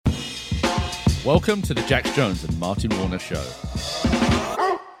Welcome to the Jack Jones and Martin Warner Show.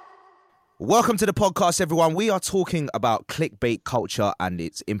 Welcome to the podcast, everyone. We are talking about clickbait culture and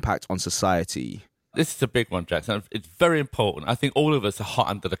its impact on society. This is a big one, Jackson. It's very important. I think all of us are hot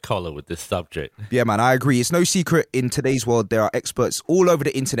under the collar with this subject. Yeah, man, I agree. It's no secret in today's world there are experts all over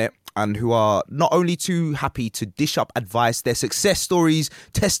the internet and who are not only too happy to dish up advice, their success stories,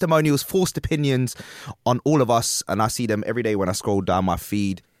 testimonials, forced opinions on all of us. And I see them every day when I scroll down my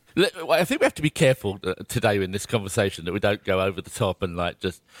feed. I think we have to be careful today in this conversation that we don't go over the top and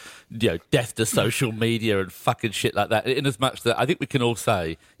just, death to social media and fucking shit like that. In as much that I think we can all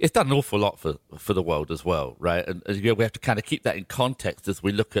say it's done an awful lot for the world as well, right? And we have to kind of keep that in context as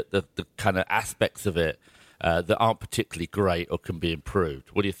we look at the kind of aspects of it that aren't particularly great or can be improved.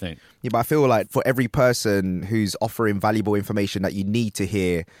 What do you think? Yeah, but I feel like for every person who's offering valuable information that you need to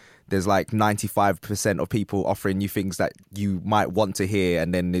hear, there's like 95% of people offering you things that you might want to hear,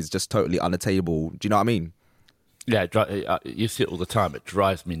 and then it's just totally unattainable. Do you know what I mean? Yeah, you see it all the time. It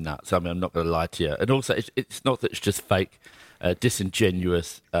drives me nuts. I mean, I'm not going to lie to you. And also, it's not that it's just fake,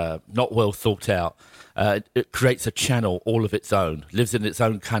 disingenuous, not well thought out. It creates a channel all of its own, lives in its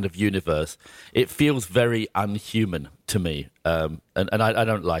own kind of universe. It feels very unhuman to me, and I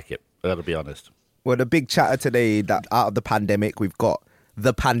don't like it. I got to be honest. Well, the big chatter today that out of the pandemic, we've got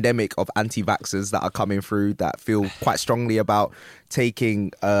the pandemic of anti-vaxxers that are coming through that feel quite strongly about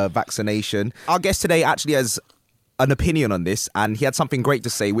taking vaccination. Our guest today actually has an opinion on this, and he had something great to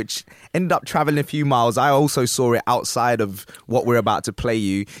say, which ended up traveling a few miles. I also saw it outside of what we're about to play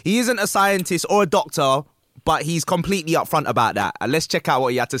you. He isn't a scientist or a doctor, but he's completely upfront about that. And let's check out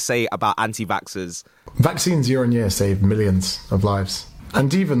what he had to say about anti-vaxxers. Vaccines year on year save millions of lives.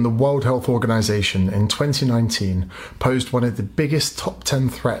 And even the World Health Organization in 2019 posed one of the biggest top 10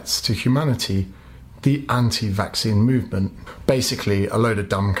 threats to humanity, the anti-vaccine movement. Basically, a load of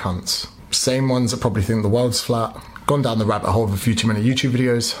dumb cunts. Same ones that probably think the world's flat, gone down the rabbit hole of a few too many YouTube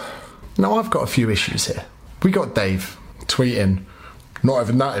videos. Now, I've got a few issues here. We got Dave tweeting, not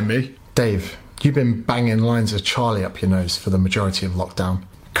having that in me. Dave, you've been banging lines of Charlie up your nose for the majority of lockdown.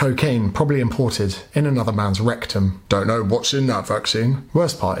 Cocaine probably imported in another man's rectum. Don't know what's in that vaccine.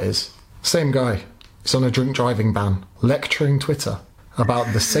 Worst part is, same guy is on a drink driving ban, lecturing Twitter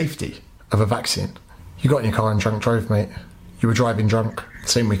about the safety of a vaccine. You got in your car and drunk drove, mate. You were driving drunk.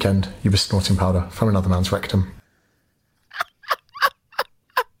 Same weekend, you were snorting powder from another man's rectum.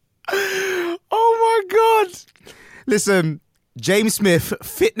 Oh my God. Listen, James Smith,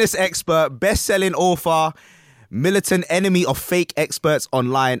 fitness expert, best-selling author, militant enemy of fake experts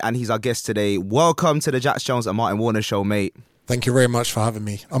online, and he's our guest today. Welcome to the Jack Jones and Martin Warner Show, mate. Thank you very much for having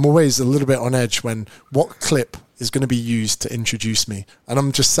me. I'm always a little bit on edge when what clip is going to be used to introduce me, and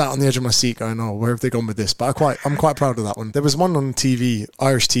I'm just sat on the edge of my seat going, oh, where have they gone with this? But I'm quite proud of that one. There was one on TV,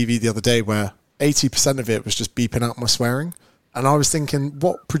 Irish TV the other day, where 80% of it was just beeping out my swearing, and I was thinking,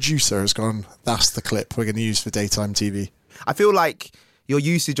 what producer has gone, that's the clip we're going to use for daytime TV? I feel like your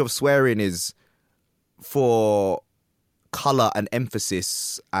usage of swearing is for colour and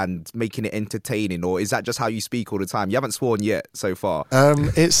emphasis and making it entertaining, or is that just how you speak all the time? You haven't sworn yet so far.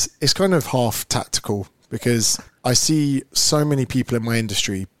 It's kind of half tactical, because I see so many people in my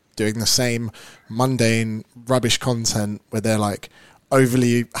industry doing the same mundane rubbish content where they're like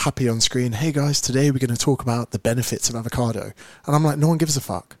overly happy on screen. Hey guys, today we're going to talk about the benefits of avocado. And I'm like, no one gives a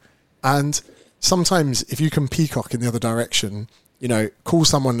fuck. And sometimes if you can peacock in the other direction, call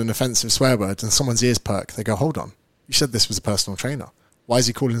someone an offensive swear word and someone's ears perk, they go, hold on, you said this was a personal trainer. Why is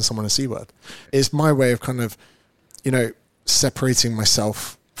he calling someone a C word? It's my way of kind of, separating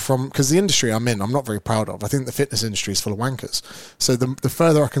myself from, because the industry I'm in, I'm not very proud of. I think the fitness industry is full of wankers. So the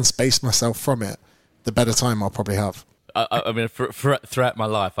further I can space myself from it, the better time I'll probably have. I mean, throughout my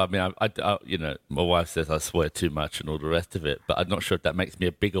life, I mean, I my wife says I swear too much and all the rest of it, but I'm not sure if that makes me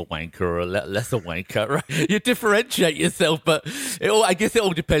a bigger wanker or a lesser wanker, right? You differentiate yourself, but I guess it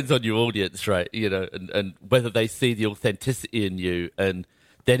all depends on your audience, right? And whether they see the authenticity in you, and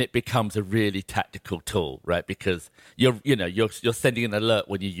then it becomes a really tactical tool, right? Because you're sending an alert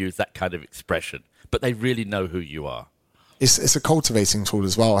when you use that kind of expression, but they really know who you are. It's a cultivating tool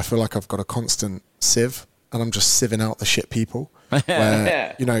as well. I feel like I've got a constant sieve, and I'm just sieving out the shit people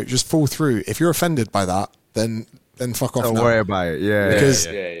where, just fall through. If you're offended by that, then fuck off. Don't worry about it. Yeah. Because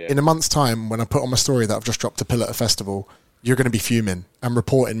in a month's time, when I put on my story that I've just dropped a pill at a festival, you're going to be fuming and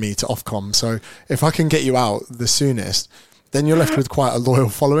reporting me to Ofcom. So if I can get you out the soonest, then you're left with quite a loyal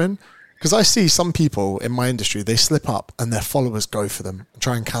following. Because I see some people in my industry, they slip up and their followers go for them and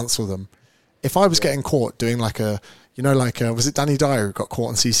try and cancel them. If I was getting caught doing was it Danny Dyer who got caught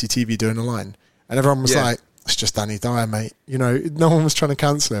on CCTV doing a line? And everyone was like, it's just Danny Dyer, mate. You know, no one was trying to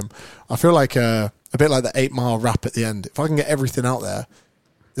cancel him. I feel like a bit like the 8 Mile rap at the end. If I can get everything out there,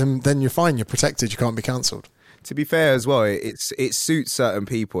 then you're fine. You're protected. You can't be cancelled. To be fair as well, it suits certain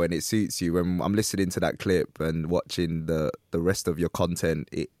people and it suits you. When I'm listening to that clip and watching the rest of your content,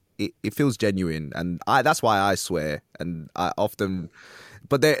 it feels genuine, and that's why I swear. And I often,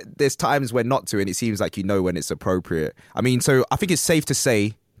 but there's times when not to, and it seems like you know when it's appropriate. I mean, so I think it's safe to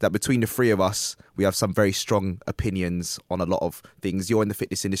say that between the three of us, we have some very strong opinions on a lot of things. You're in the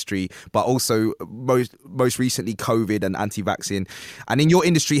fitness industry, but also most recently COVID and anti-vaccine. And in your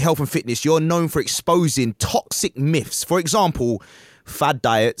industry, health and fitness, you're known for exposing toxic myths. For example, fad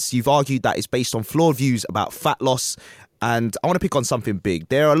diets. You've argued that it's based on flawed views about fat loss. And I want to pick on something big.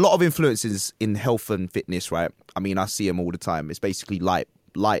 There are a lot of influences in health and fitness, right? I mean, I see them all the time. It's basically light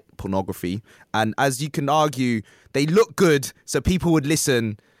pornography. And as you can argue, they look good, so people would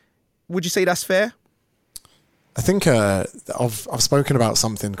listen. Would you say that's fair? I think I've spoken about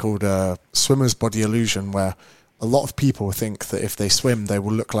something called swimmer's body illusion, where a lot of people think that if they swim, they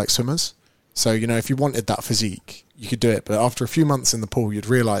will look like swimmers. So, you know, if you wanted that physique, you could do it. But after a few months in the pool, you'd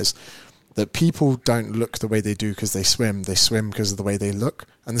realise that people don't look the way they do because they swim. They swim because of the way they look.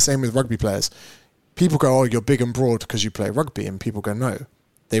 And the same with rugby players. People go, oh, you're big and broad because you play rugby. And people go, no,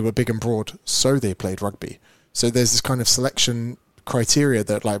 they were big and broad, so they played rugby. So there's this kind of selection criteria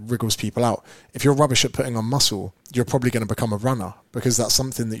that like wriggles people out. If you're rubbish at putting on muscle, you're probably going to become a runner because that's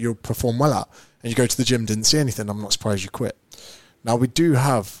something that you'll perform well at. And you go to the gym, didn't see anything, I'm not surprised you quit. Now, we do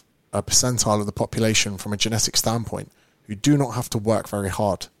have a percentile of the population from a genetic standpoint who do not have to work very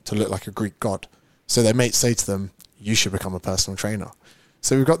hard to look like a Greek god. So their mates say to them, you should become a personal trainer.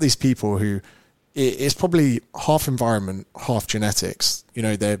 So we've got these people who, it's probably half environment, half genetics. You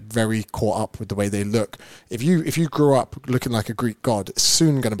know, they're very caught up with the way they look. If you grew up looking like a Greek god, it's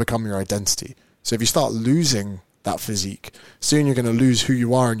soon going to become your identity. So if you start losing that physique, soon you're going to lose who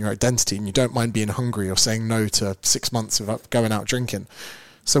you are and your identity, and you don't mind being hungry or saying no to 6 months of going out drinking.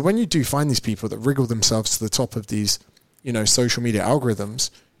 So when you do find these people that wriggle themselves to the top of these, you know, social media algorithms,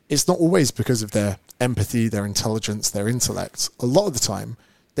 it's not always because of their empathy, their intelligence, their intellect. A lot of the time,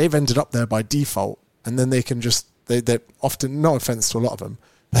 they've ended up there by default, and then they can just, they're often, no offense to a lot of them,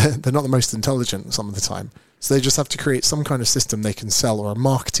 they're not the most intelligent some of the time. So they just have to create some kind of system they can sell, or a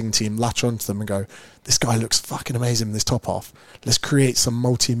marketing team latch onto them and go, this guy looks fucking amazing with his top off. Let's create some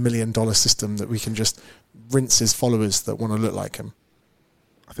multi-million-dollar system that we can just rinse his followers that want to look like him.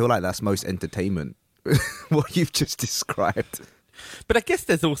 I feel like that's most entertainment, what you've just described. But I guess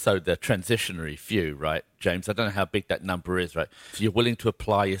there's also the transitionary few, right, James? I don't know how big that number is, right? If you're willing to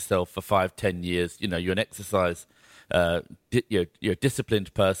apply yourself for 5-10 years, you know, you're an exercise, you're a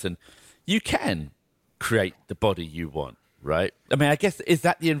disciplined person, you can create the body you want, right? I mean, I guess, is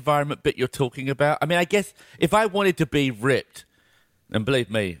that the environment bit you're talking about? I mean, I guess if I wanted to be ripped, and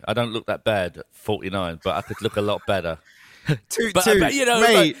believe me, I don't look that bad at 49, but I could look a lot better. But, you know,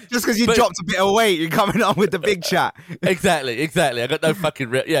 mate, just because you dropped a bit of weight, you're coming on with the big chat. Exactly. I got no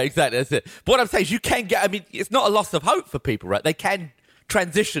fucking... yeah, exactly, that's it. But what I'm saying is you can get... I mean, it's not a loss of hope for people, right? They can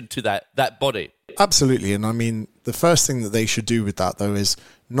transition to that body. Absolutely. And I mean, the first thing that they should do with that, though, is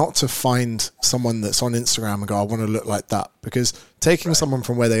not to find someone that's on Instagram and go, I want to look like that. Because taking someone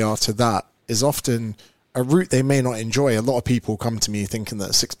from where they are to that is often a route they may not enjoy. A lot of people come to me thinking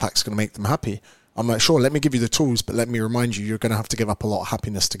that a six-pack's going to make them happy. I'm like, sure, let me give you the tools, but let me remind you, you're going to have to give up a lot of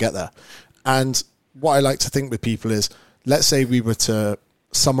happiness to get there. And what I like to think with people is, let's say we were to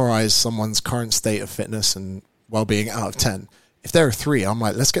summarize someone's current state of fitness and well-being out of 10. If they're a 3, I'm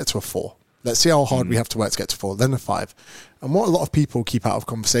like, let's get to a 4. Let's see how hard we have to work to get to 4, then a 5. And what a lot of people keep out of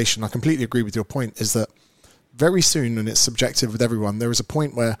conversation, I completely agree with your point, is that very soon, and it's subjective with everyone, there is a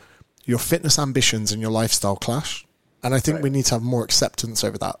point where your fitness ambitions and your lifestyle clash. And I think we need to have more acceptance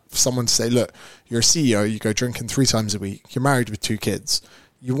over that. For someone to say, look, you're a CEO, you go drinking 3 times a week, you're married with 2 kids,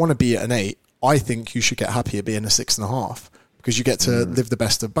 you want to be at an 8, I think you should get happy at being a 6.5 because you get to live the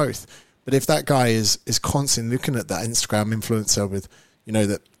best of both. But if that guy is constantly looking at that Instagram influencer with, you know,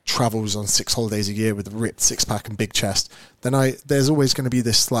 that travels on 6 holidays a year with a ripped 6-pack and big chest, then there's always going to be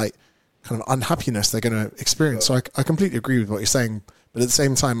this slight kind of unhappiness they're going to experience. So I completely agree with what you're saying. But at the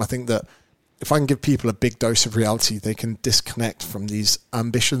same time, I think that if I can give people a big dose of reality, they can disconnect from these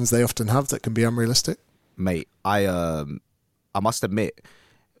ambitions they often have that can be unrealistic. Mate, I must admit,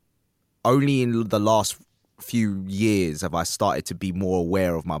 only in the last few years have I started to be more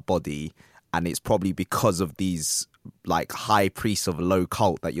aware of my body, and it's probably because of these like high priests of low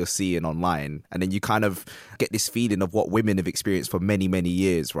cult that you're seeing online. And then you kind of get this feeling of what women have experienced for many, many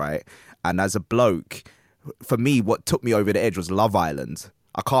years, right? And as a bloke, for me, what took me over the edge was Love Island.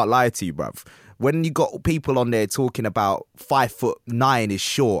 I can't lie to you, bruv. when you got people on there talking about 5'9" is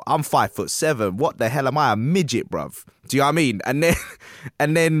short, I'm 5'7". What the hell am I, a midget, bruv? Do you know what I mean?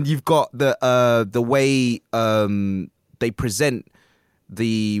 And then you've got the way they present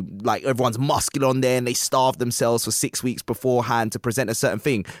the, like, everyone's muscular on there and they starve themselves for 6 weeks beforehand to present a certain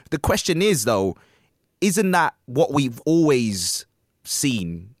thing. The question is, though, isn't that what we've always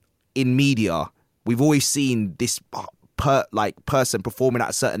seen in media? We've always seen this person performing at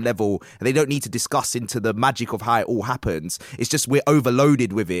a certain level, and they don't need to discuss into the magic of how it all happens. It's just we're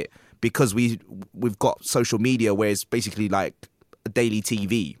overloaded with it because we've got social media where it's basically like a daily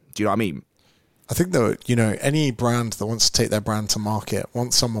TV. Do you know what I mean? I think that, you know, any brand that wants to take their brand to market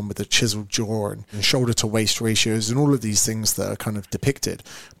wants someone with a chiseled jaw and shoulder to waist ratios and all of these things that are kind of depicted.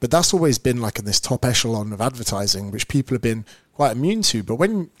 But that's always been like in this top echelon of advertising, which people have been quite immune to. But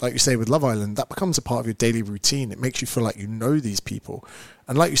when, like you say, with Love Island, that becomes a part of your daily routine. It makes you feel like you know these people.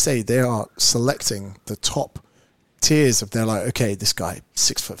 And like you say, they are selecting the top tiers of, they're like, okay, this guy,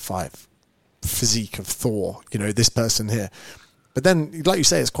 6'5", physique of Thor, you know, this person here. But then, like you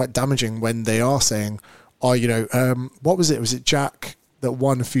say, it's quite damaging when they are saying, oh, you know, what was it? Was it Jack that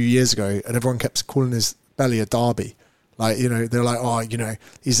won a few years ago and everyone kept calling his belly a derby? Like, you know, they're like, oh, you know,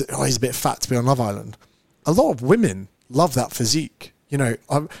 he's a bit fat to be on Love Island. A lot of women love that physique. You know,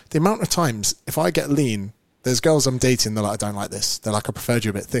 the amount of times, if I get lean, there's girls I'm dating, they're like, I don't like this. They're like, I preferred you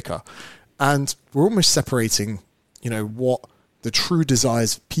a bit thicker. And we're almost separating, you know, what the true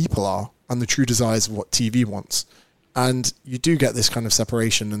desires of people are and the true desires of what TV wants. And you do get this kind of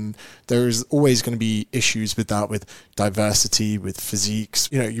separation, and there is always going to be issues with that, with diversity, with physiques.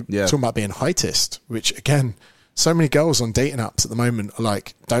 You know, you're talking about being heightist, which, again, so many girls on dating apps at the moment are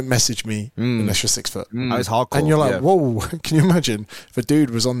like, don't message me unless you're 6 foot. That is hardcore. And you're like, whoa, can you imagine if a dude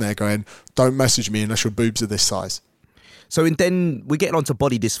was on there going, don't message me unless your boobs are this size? So and then we're getting onto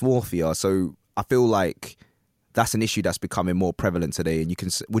body dysmorphia. So I feel like that's an issue that's becoming more prevalent today.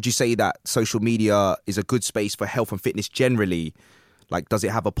 And would you say that social media is a good space for health and fitness generally? Like, does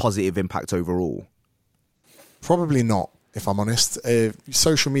it have a positive impact overall? Probably not, if I'm honest.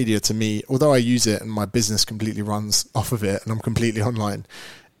 Social media to me, although I use it and my business completely runs off of it and I'm completely online,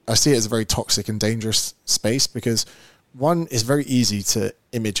 I see it as a very toxic and dangerous space because, one, it's very easy to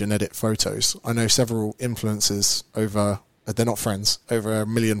image and edit photos. I know several influencers they're not friends, over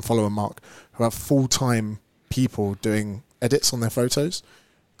 1 million follower mark, who have full-time people doing edits on their photos,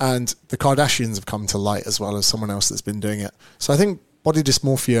 and the Kardashians have come to light as well as someone else that's been doing it. So I think body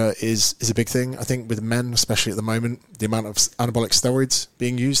dysmorphia is a big thing. I think with men, especially at the moment, the amount of anabolic steroids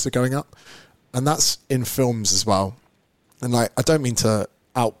being used are going up, and that's in films as well. And like, I don't mean to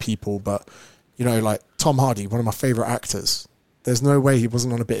out people, but you know, like Tom Hardy, one of my favorite actors, there's no way he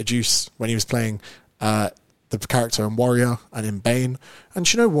wasn't on a bit of juice when he was playing the character in Warrior and in Bane.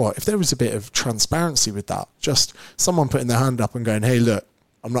 And you know what? If there was a bit of transparency with that, just someone putting their hand up and going, hey, look,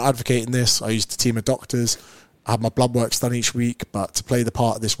 I'm not advocating this. I used a team of doctors. I had my blood works done each week, but to play the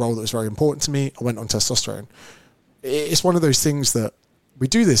part of this role that was very important to me, I went on testosterone. It's one of those things that we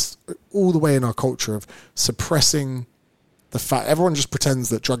do this all the way in our culture of suppressing the fact. Everyone just pretends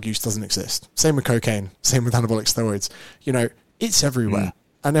that drug use doesn't exist. Same with cocaine, same with anabolic steroids. You know, it's everywhere.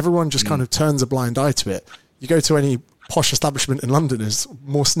 And everyone just kind of turns a blind eye to it. You go to any posh establishment in London, there's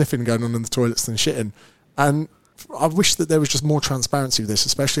more sniffing going on in the toilets than shitting. And I wish that there was just more transparency with this,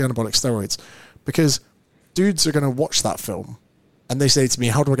 especially anabolic steroids, because dudes are going to watch that film and they say to me,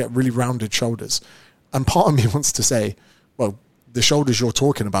 how do I get really rounded shoulders? And part of me wants to say, well, the shoulders you're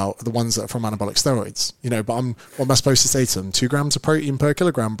talking about are the ones that are from anabolic steroids, you know, but what am I supposed to say to them? 2 grams of protein per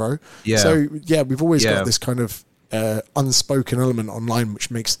kilogram, bro. Yeah. So yeah, we've always got this kind of unspoken element online,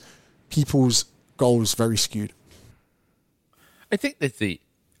 which makes people's goals very skewed. I think the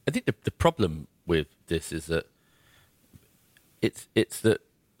problem with this is that it's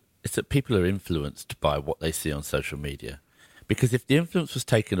that people are influenced by what they see on social media. Because if the influence was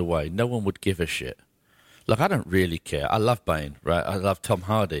taken away, no one would give a shit. Like, I don't really care. I love Bane, right? I love Tom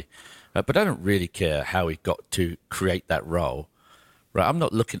Hardy, but I don't really care how he got to create that role, right? I'm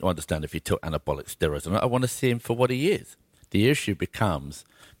not looking to understand if he took anabolic steroids. I want to see him for what he is. The issue becomes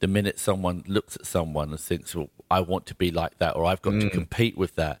the minute someone looks at someone and thinks, well, I want to be like that, or I've got to compete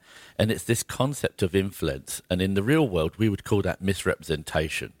with that. And it's this concept of influence. And in the real world, we would call that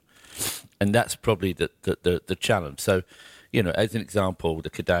misrepresentation. And that's probably the challenge. So, you know, as an example, the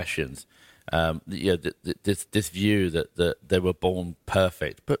Kardashians, this view that they were born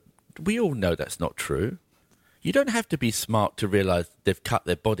perfect. But we all know that's not true. You don't have to be smart to realize they've cut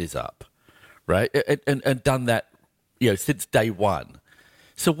their bodies up, right? And done that, you know, since day one.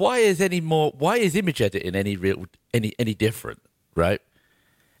 So why is image editing any different, right?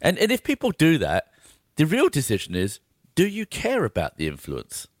 And if people do that, the real decision is, do you care about the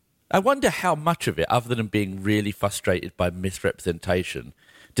influence? I wonder how much of it, other than being really frustrated by misrepresentation,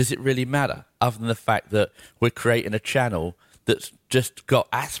 does it really matter? Other than the fact that we're creating a channel that's just got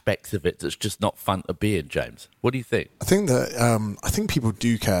aspects of it that's just not fun to be in, James. What do you think? I think that I think people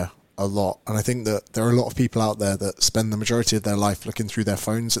do care a lot, and I think that there are a lot of people out there that spend the majority of their life looking through their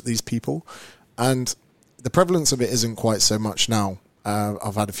phones at these people, and the prevalence of it isn't quite so much now.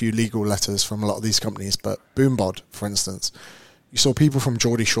 I've had a few legal letters from a lot of these companies, but Boombod, for instance, you saw people from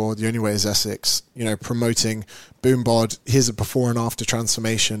Geordie Shore, The Only Way is Essex, promoting Boombod, here's a before and after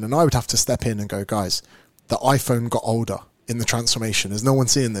transformation, and I would have to step in and go, guys, the iPhone got older in the transformation. Is no one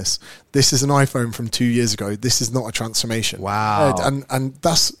seeing this? This is an iPhone from 2 years ago. This is not a transformation. Wow. And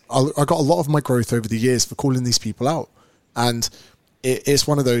that's, I got a lot of my growth over the years for calling these people out. And it's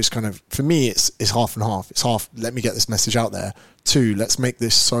one of those kind of, for me, it's half and half. It's half, let me get this message out there. 2, let's make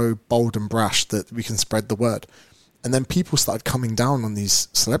this so bold and brash that we can spread the word. And then people started coming down on these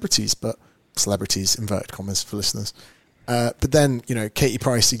celebrities, inverted commas for listeners. But then, Katie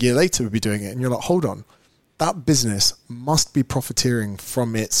Price a year later would be doing it. And you're like, hold on. That business must be profiteering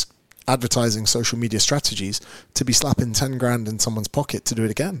from its advertising social media strategies to be slapping 10 grand in someone's pocket to do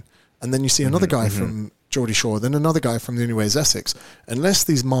it again. And then you see another guy from Geordie Shore, then another guy from The Only Way is Essex. Unless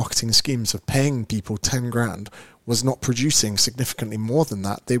these marketing schemes of paying people 10 grand was not producing significantly more than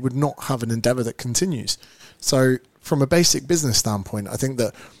that, they would not have an endeavor that continues. So from a basic business standpoint, I think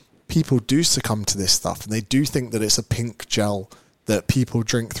that people do succumb to this stuff, and they do think that it's a pink gel that people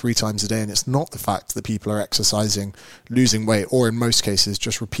drink 3 times a day, and it's not the fact that people are exercising, losing weight, or in most cases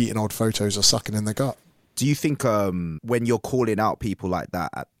just repeating old photos or sucking in their gut. Do you think when you're calling out people like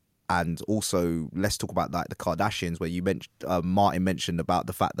that, and also let's talk about like the Kardashians, where you mentioned Martin mentioned about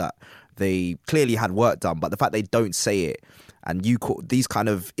the fact that they clearly had work done, but the fact they don't say it, and these kind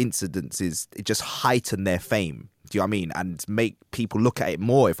of incidences, it just heighten their fame. Do you know what I mean? And make people look at it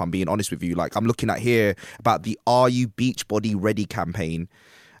more, if I'm being honest with you. Like, I'm looking at here about the Are You Beachbody Ready campaign.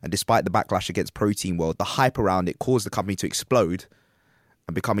 And despite the backlash against Protein World, the hype around it caused the company to explode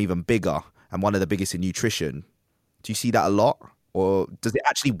and become even bigger, and one of the biggest in nutrition. Do you see that a lot? Or does it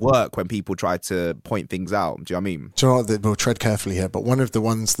actually work when people try to point things out? Do you know what I mean? Do you know what? We'll tread carefully here, but one of the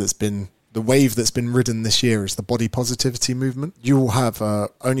ones that's been the wave that's been ridden this year is the body positivity movement. You will have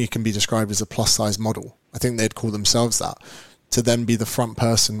only can be described as a plus size model. I think they'd call themselves that, to then be the front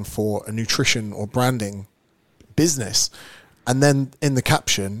person for a nutrition or branding business. And then in the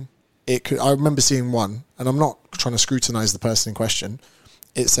caption, I remember seeing one, and I'm not trying to scrutinize the person in question.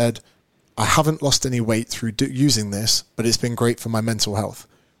 It said, I haven't lost any weight through using this, but it's been great for my mental health.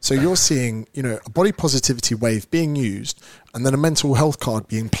 So you're seeing, a body positivity wave being used, and then a mental health card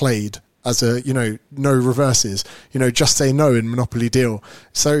being played as a, no reverses, just say no in Monopoly Deal.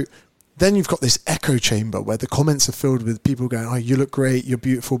 So then you've got this echo chamber where the comments are filled with people going, oh, you look great, you're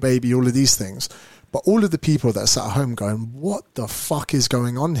beautiful, baby, all of these things. But all of the people that are sat at home going, what the fuck is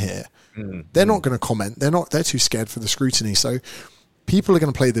going on here? They're not going to comment. They're too scared for the scrutiny. So people are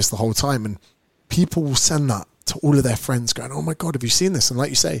going to play this the whole time, and people will send that to all of their friends going, oh my God, have you seen this? And like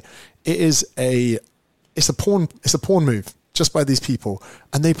you say, it's a porn move just by these people.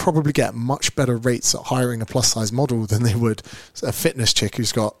 And they probably get much better rates at hiring a plus size model than they would a fitness chick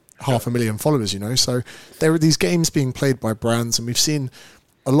who's got 500,000 followers, So there are these games being played by brands, and we've seen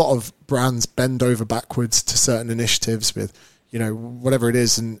a lot of brands bend over backwards to certain initiatives with, whatever it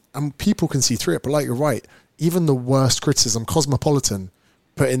is. And people can see through it. But like you're right, even the worst criticism, Cosmopolitan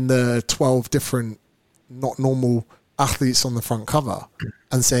put in the 12 different not normal athletes on the front cover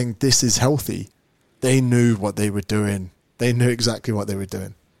and saying this is healthy. They knew what they were doing. They knew exactly what they were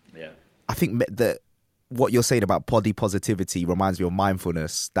doing. Yeah. I think that what you're saying about body positivity reminds me of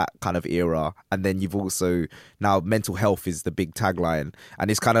mindfulness, that kind of era. And then you've also, now mental health is the big tagline. And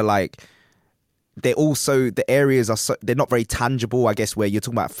it's kind of like, they're also, the areas are they're not very tangible, I guess, where you're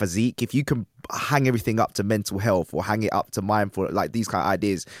talking about physique. If you can hang everything up to mental health or hang it up to mindful, like these kind of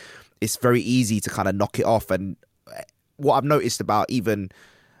ideas, it's very easy to kind of knock it off. And what I've noticed about even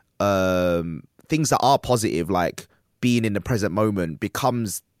things that are positive, like being in the present moment,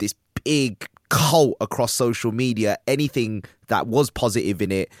 becomes this big cult across social media. Anything that was positive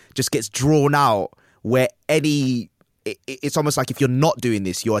in it just gets drawn out, where it's almost like if you're not doing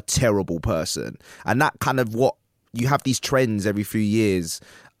this, you're a terrible person. And that kind of what you have, these trends every few years.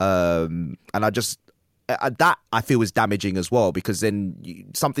 And that I feel is damaging as well, because then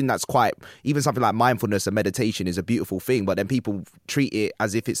something that's quite, even something like mindfulness and meditation is a beautiful thing, but then people treat it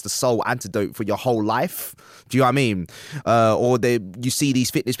as if it's the sole antidote for your whole life. Do you know what I mean? Or you see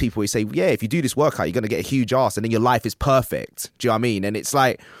these fitness people who say, yeah, if you do this workout, you're going to get a huge ass and then your life is perfect. Do you know what I mean? And it's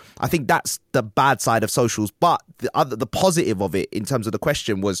like, I think that's the bad side of socials. But the positive of it in terms of the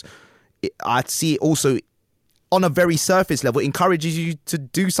question was, I'd see it also on a very surface level, encourages you to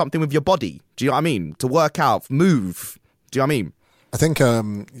do something with your body. Do you know what I mean? To work out, move. Do you know what I mean? I think,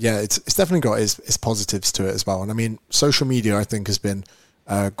 it's definitely got its positives to it as well. And I mean, social media, I think, has been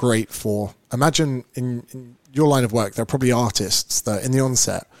great for, imagine in your line of work, there are probably artists that in the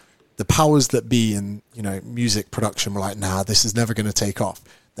onset, the powers that be in, music production were like, nah, this is never going to take off.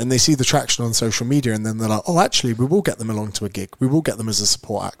 Then they see the traction on social media and then they're like, oh, actually, we will get them along to a gig. We will get them as a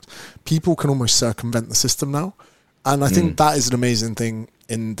support act. People can almost circumvent the system now. And I think that is an amazing thing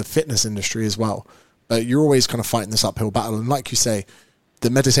in the fitness industry as well. But you're always kind of fighting this uphill battle. And like you say, the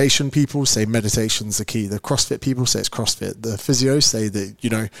meditation people say meditation's the key. The CrossFit people say it's CrossFit. The physios say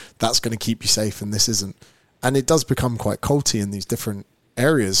that, that's going to keep you safe and this isn't. And it does become quite culty in these different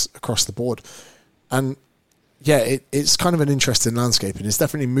areas across the board. And yeah, it's kind of an interesting landscape and it's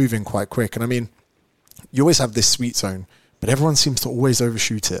definitely moving quite quick. And I mean, you always have this sweet zone, but everyone seems to always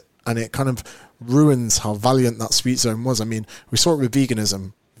overshoot it. And it kind of ruins how valiant that sweet zone was. I mean, we saw it with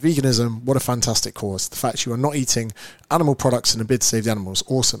veganism. Veganism, what a fantastic cause. The fact you are not eating animal products in a bid to save the animals,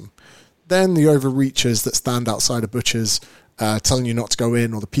 awesome. Then the overreachers that stand outside of butchers telling you not to go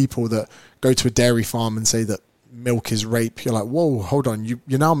in, or the people that go to a dairy farm and say that milk is rape. You're like, whoa, hold on. You're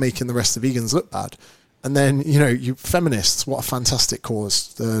now making the rest of vegans look bad. And then, you feminists, what a fantastic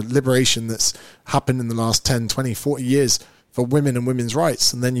cause. The liberation that's happened in the last 10, 20, 40 years for women and women's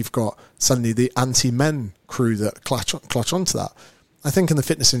rights. And then you've got suddenly the anti-men crew that clutch onto that. I think in the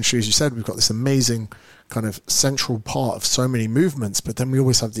fitness industry, as you said, we've got this amazing kind of central part of so many movements, but then we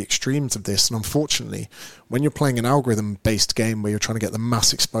always have the extremes of this. And unfortunately, when you're playing an algorithm-based game where you're trying to get the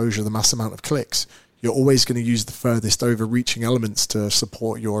mass exposure, the mass amount of clicks, you're always going to use the furthest overreaching elements to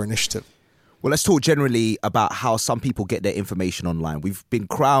support your initiative. Well, let's talk generally about how some people get their information online. We've been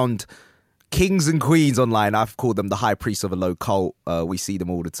crowned kings and queens online. I've called them the high priests of a low cult. We see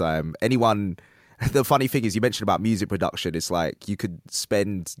them all the time. The funny thing is, you mentioned about music production. It's like you could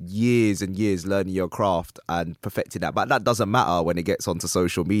spend years and years learning your craft and perfecting that. But that doesn't matter when it gets onto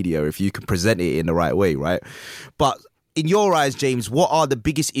social media if you can present it in the right way, right? But in your eyes, James, what are the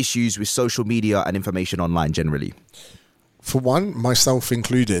biggest issues with social media and information online generally? For one, myself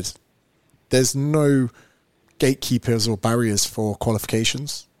included, there's no gatekeepers or barriers for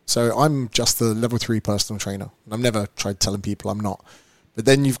qualifications. So I'm just the level 3 personal trainer. I've never tried telling people I'm not. But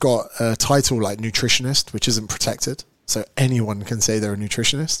then you've got a title like nutritionist, which isn't protected. So anyone can say they're a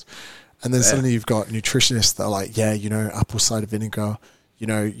nutritionist. And then suddenly you've got nutritionists that are like, yeah, apple cider vinegar,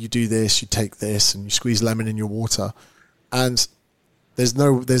 you do this, you take this and you squeeze lemon in your water. And there's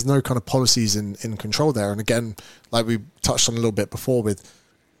no kind of policies in control there. And again, like we touched on a little bit before with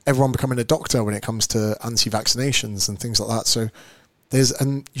everyone becoming a doctor when it comes to anti-vaccinations and things like that. So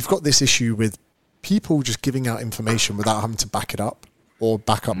you've got this issue with people just giving out information without having to back it up or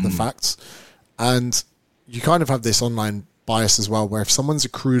back up the facts. And you kind of have this online bias as well, where if someone's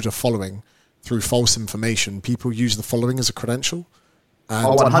accrued a following through false information, people use the following as a credential.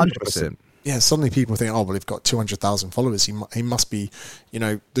 And 100%. Yeah, suddenly people think, oh, well, he's got 200,000 followers. He must be,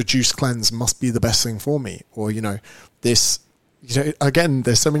 the juice cleanse must be the best thing for me. Or, again,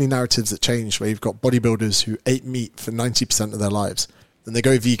 there's so many narratives that change where you've got bodybuilders who ate meat for 90% of their lives. Then they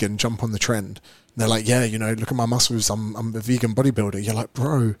go vegan, jump on the trend. And they're like, yeah, look at my muscles. I'm a vegan bodybuilder. You're like,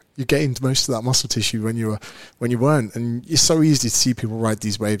 bro, you gained most of that muscle tissue when you weren't. And it's so easy to see people ride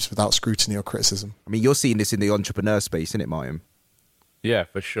these waves without scrutiny or criticism. I mean, you're seeing this in the entrepreneur space, isn't it, Martin? Yeah,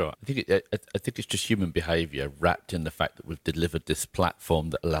 for sure. I think it's just human behavior wrapped in the fact that we've delivered this platform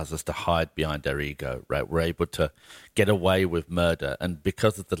that allows us to hide behind our ego, right? We're able to get away with murder. And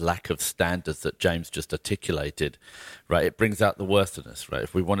because of the lack of standards that James just articulated, right, it brings out the worst in us, right?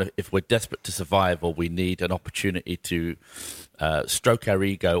 If we're desperate to survive or we need an opportunity to stroke our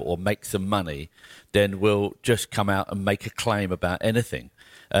ego or make some money, then we'll just come out and make a claim about anything.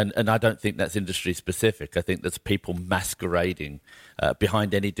 And I don't think that's industry specific. I think that's people masquerading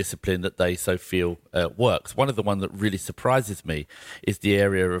behind any discipline that they so feel works. One of the ones that really surprises me is the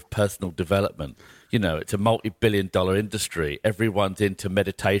area of personal development. It's a multi-billion-dollar industry. Everyone's into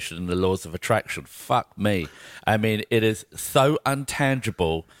meditation and the laws of attraction. Fuck me. I mean, it is so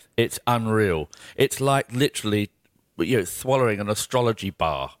untangible. It's unreal. It's like literally swallowing an astrology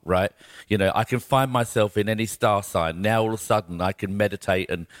bar, right? I can find myself in any star sign. Now all of a sudden I can meditate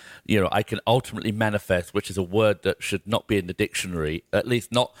and, I can ultimately manifest, which is a word that should not be in the dictionary, at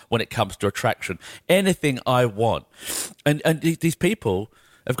least not when it comes to attraction. Anything I want. And these people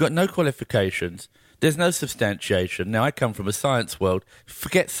have got no qualifications. There's no substantiation. Now, I come from a science world.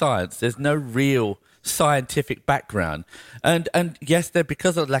 Forget science. There's no real scientific background. And yes,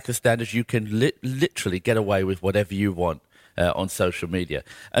 because of lack of standards, you can literally get away with whatever you want on social media.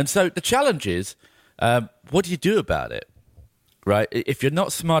 And so the challenge is, what do you do about it? Right? If you're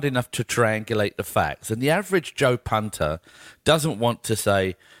not smart enough to triangulate the facts, and the average Joe Punter doesn't want to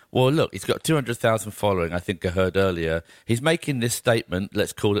say, well, look, he's got 200,000 following, I think I heard earlier. He's making this statement,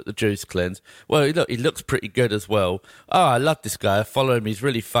 let's call it the juice cleanse. Well, look, he looks pretty good as well. Oh, I love this guy. I follow him. He's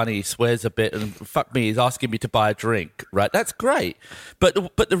really funny. He swears a bit. And fuck me, he's asking me to buy a drink. Right? That's great. But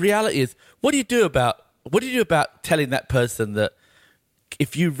the reality is, what do you do about telling that person that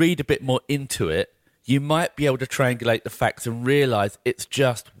if you read a bit more into it, you might be able to triangulate the facts and realize it's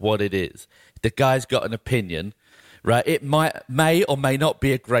just what it is. The guy's got an opinion. Right, it may or may not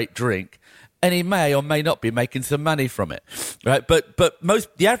be a great drink, and he may or may not be making some money from it. Right, but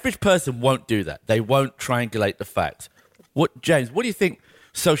the average person won't do that. They won't triangulate the facts. James? What do you think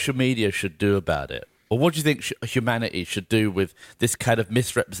social media should do about it, or what do you think humanity should do with this kind of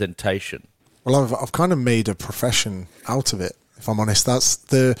misrepresentation? Well, I've kind of made a profession out of it. If I'm honest, that's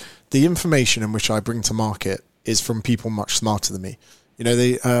the information in which I bring to market is from people much smarter than me. I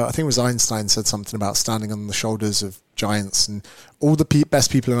think it was Einstein said something about standing on the shoulders of giants, and all the best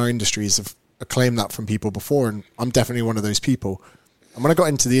people in our industries have acclaimed that from people before, and I'm definitely one of those people. And when I got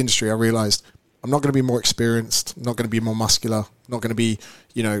into the industry, I realized I'm not going to be more experienced, I'm not going to be more muscular, I'm not going to be,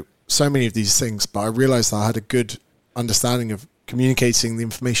 so many of these things, but I realized that I had a good understanding of communicating the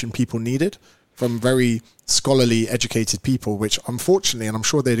information people needed from very scholarly, educated people, which unfortunately, and I'm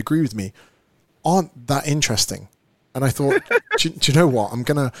sure they'd agree with me, aren't that interesting. And I thought, do you know what? I'm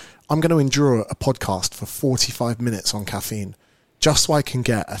gonna endure a podcast for 45 minutes on caffeine just so I can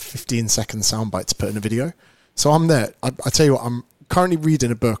get a 15-second soundbite to put in a video. So I'm there. I tell you what, I'm currently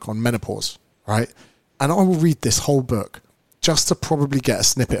reading a book on menopause, right? And I will read this whole book just to probably get a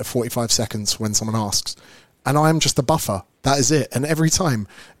snippet of 45 seconds when someone asks. And I am just a buffer. That is it. And every time,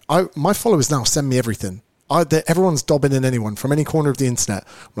 my followers now send me everything. Everyone's dobbing in anyone from any corner of the internet.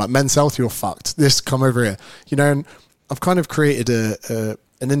 I'm like, men's health, you're fucked. Come over here. And I've kind of created an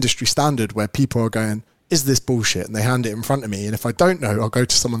industry standard where people are going, is this bullshit? And they hand it in front of me. And if I don't know, I'll go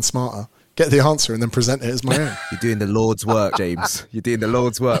to someone smarter, get the answer, and then present it as my own. You're doing the Lord's work, James. You're doing the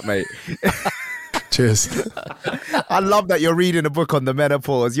Lord's work, mate. Cheers. I love that you're reading a book on the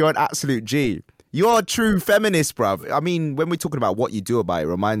menopause. You're an absolute G. You're a true feminist, bruv. I mean, when we're talking about what you do about it, it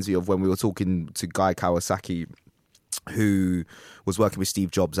reminds me of when we were talking to Guy Kawasaki, who was working with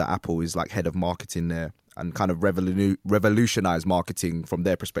Steve Jobs at Apple, he's like head of marketing there, and kind of revolutionized marketing from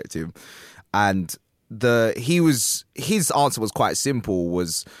their perspective. And his answer was quite simple,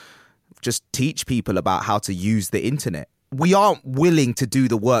 was just teach people about how to use the internet. We aren't willing to do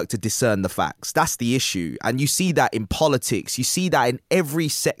the work to discern the facts. That's the issue. And you see that in politics. You see that in every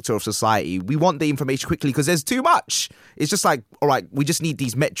sector of society. We want the information quickly because there's too much. It's just like, all right, we just need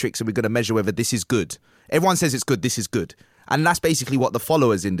these metrics and we're going to measure whether this is good. Everyone says it's good, this is good. And that's basically what the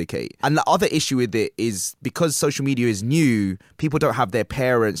followers indicate. And the other issue with it is because social media is new, people don't have their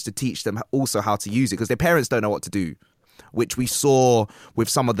parents to teach them also how to use it because their parents don't know what to do, which we saw with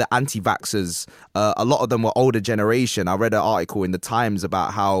some of the anti-vaxxers. A lot of them were older generation. I read an article in the Times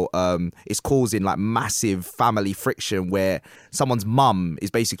about how it's causing like massive family friction where someone's mum is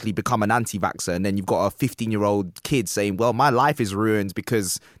basically become an anti-vaxxer, and then you've got a 15-year-old kid saying, well, my life is ruined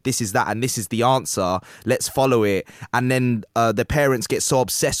because this is that and this is the answer. Let's follow it. And then the parents get so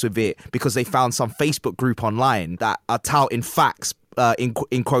obsessed with it because they found some Facebook group online that are touting facts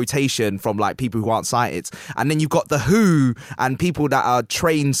in quotation from like people who aren't scientists. And then you've got the WHO and people that are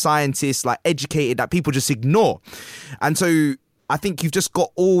trained scientists, like educated, that people just ignore. And so I think you've just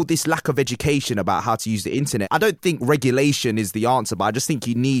got all this lack of education about how to use the internet. I don't think regulation is the answer, but I just think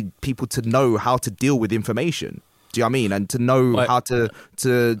you need people to know how to deal with information. Do you know what I mean? And to know how to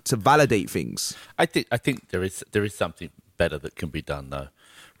validate things. I think there is something better that can be done though,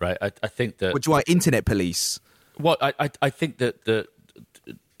 right? I think that. What do you want, internet police? Well, I think that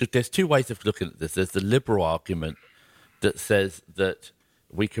there's two ways of looking at this. There's the liberal argument that says that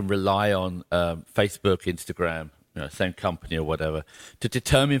we can rely on Facebook, Instagram, same company or whatever, to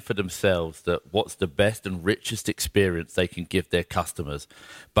determine for themselves that what's the best and richest experience they can give their customers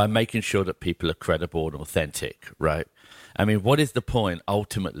by making sure that people are credible and authentic, right? I mean, what is the point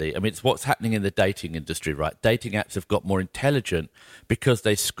ultimately? I mean, it's what's happening in the dating industry, right? Dating apps have got more intelligent because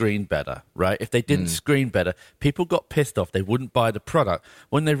they screen better, right? If they didn't screen better, people got pissed off. They wouldn't buy the product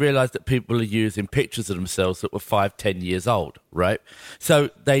when they realized that people are using pictures of themselves that were 5-10 years old, right? So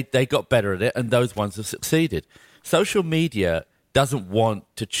they got better at it, and those ones have succeeded. Social media doesn't want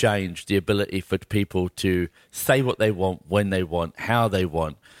to change the ability for people to say what they want, when they want, how they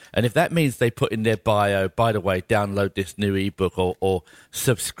want. And if that means they put in their bio, by the way, download this new ebook or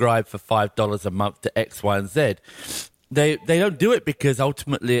subscribe for $5 a month to X, Y, and Z, they don't do it because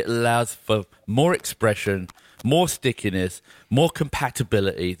ultimately it allows for more expression, more stickiness, more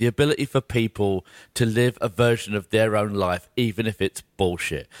compatibility, the ability for people to live a version of their own life, even if it's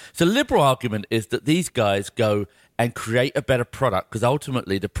bullshit. So the liberal argument is that these guys go and create a better product because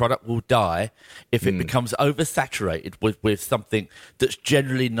ultimately the product will die if it becomes oversaturated with something that's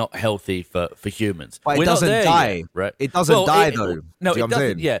generally not healthy for humans. But it doesn't die, yet, right? It doesn't die though. No, it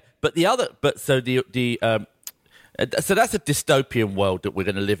doesn't. Yeah, but so that's a dystopian world that we're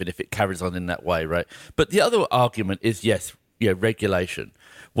going to live in if it carries on in that way, right? But the other argument is regulation,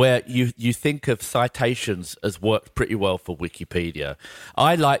 where you think of citations as worked pretty well for Wikipedia.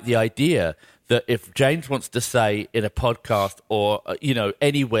 I like the idea that if James wants to say in a podcast or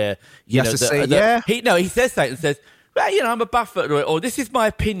anywhere, he says something and says, well, I'm a Buffett, or this is my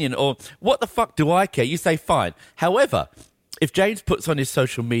opinion, or what the fuck do I care? You say fine. However, if James puts on his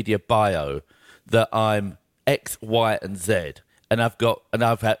social media bio that I'm X, Y, and Z, and I've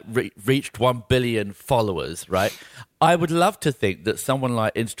reached 1 billion followers, right? I would love to think that someone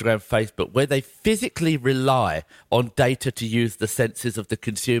like Instagram, Facebook, where they physically rely on data to use the senses of the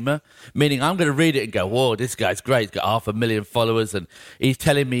consumer, meaning I'm going to read it and go, whoa, this guy's great. He's got 500,000 followers and he's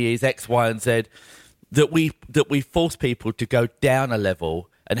telling me he's X, Y, and Z, that we force people to go down a level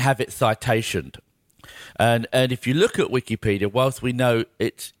and have it citationed. And if you look at Wikipedia, whilst we know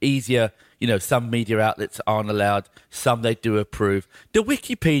it's easier, some media outlets aren't allowed, some they do approve, the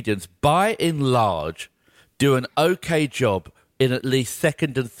Wikipedians, by and large, do an okay job in at least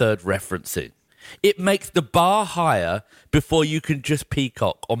second and third referencing. It makes the bar higher before you can just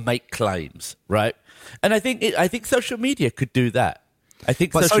peacock or make claims, right? And I think social media could do that.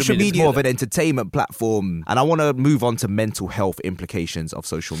 But social media is more of an entertainment platform, and I want to move on to mental health implications of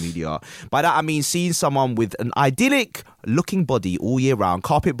social media. By that I mean seeing someone with an idyllic looking body all year round,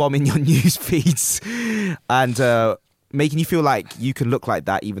 carpet bombing your news feeds, and making you feel like you can look like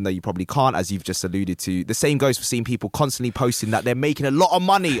that even though you probably can't, as you've just alluded to. The same goes for seeing people constantly posting that they're making a lot of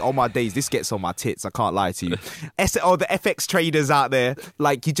money. Oh my days, this gets on my tits, I can't lie to you. The FX traders out there,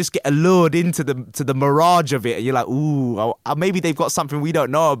 like, you just get allured into the mirage of it, and you're like, ooh, maybe they've got something we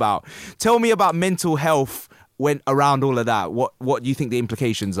don't know about. Tell me about mental health when around all of that. What do you think the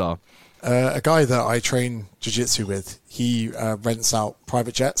implications are? A guy that I train jiu-jitsu with, he rents out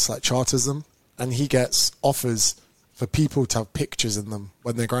private jets, like charters them, and he gets offers for people to have pictures in them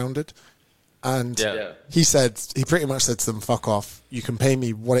when they're grounded. And he pretty much said to them, fuck off. You can pay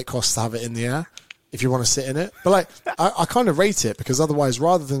me what it costs to have it in the air if you want to sit in it. But I kind of rate it, because otherwise,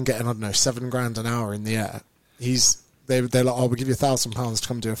 rather than getting, $7,000 an hour in the air, they're like, oh, we'll give you £1,000 to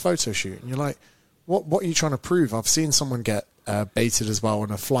come do a photo shoot. And you're like, what are you trying to prove? I've seen someone get baited as well on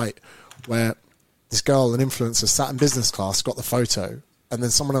a flight where this girl, an influencer, sat in business class, got the photo, and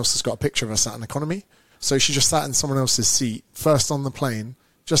then someone else has got a picture of her sat in economy. So she just sat in someone else's seat, first on the plane,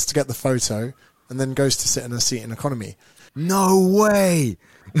 just to get the photo, and then goes to sit in her seat in economy. No way.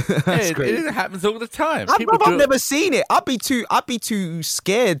 It happens all the time. I've never seen it. I'd be too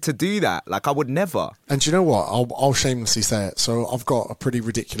scared to do that. Like, I would never. And do you know what? I'll shamelessly say it. So I've got a pretty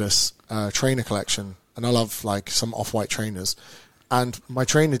ridiculous trainer collection, and I love some off-white trainers. And my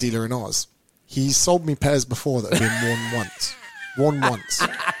trainer dealer in Oz, he's sold me pairs before that have been worn once.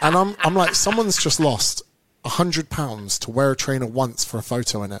 And I'm like, someone's just lost £100 to wear a trainer once for a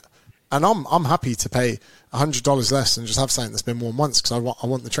photo in it. And I'm happy to pay $100 less and just have something that's been worn once because I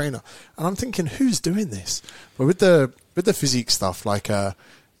want the trainer. And I'm thinking, who's doing this? But with the physique stuff,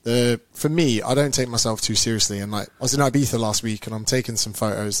 for me, I don't take myself too seriously. And I was in Ibiza last week and I'm taking some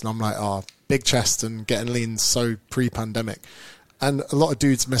photos and I'm like, oh, big chest and getting lean so pre-pandemic. And a lot of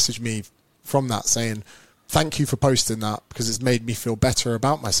dudes message me from that saying, thank you for posting that because it's made me feel better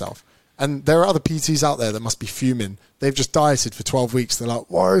about myself. And there are other PTs out there that must be fuming. They've just dieted for 12 weeks. They're like,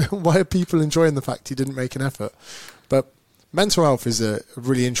 why are people enjoying the fact he didn't make an effort? But mental health is a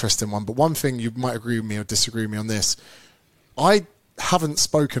really interesting one. But one thing, you might agree with me or disagree with me on this. I haven't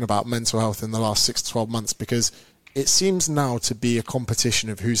spoken about mental health in the last 6 to 12 months because it seems now to be a competition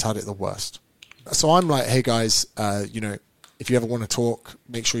of who's had it the worst. So I'm like, hey guys, if you ever want to talk,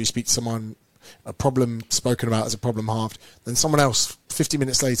 make sure you speak to someone. a problem spoken about as a problem halved. Then someone else, 50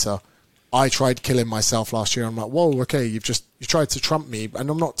 minutes later, I tried killing myself last year. I'm like, whoa, okay, you tried to trump me. And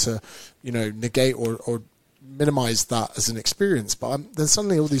I'm not to, negate or minimize that as an experience. But then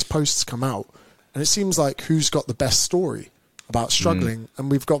suddenly all these posts come out and it seems like who's got the best story about struggling.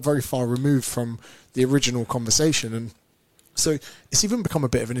 And we've got very far removed from the original conversation. And so it's even become a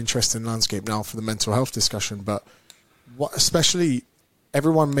bit of an interesting landscape now for the mental health discussion. But especially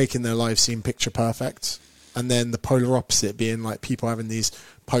everyone making their lives seem picture perfect. And then the polar opposite being like people having these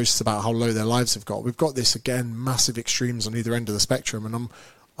posts about how low their lives have got. We've got this, again, massive extremes on either end of the spectrum. And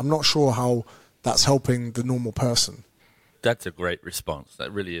I'm not sure how that's helping the normal person. That's a great response.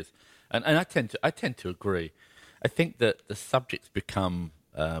 That really is. And I tend to agree. I think that the subject's become,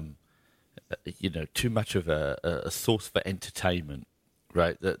 too much of a source for entertainment,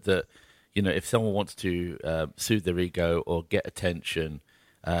 right? That if someone wants to soothe their ego or get attention,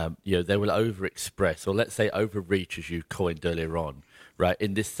 they will overexpress, or let's say overreach, as you coined earlier on, right,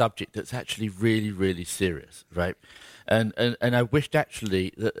 in this subject that's actually really, really serious, right? And I wished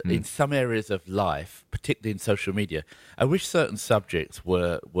actually that in some areas of life, particularly in social media, I wish certain subjects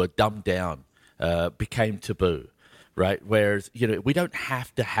were dumbed down, became taboo, right? Whereas, we don't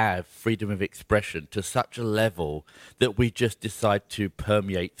have to have freedom of expression to such a level that we just decide to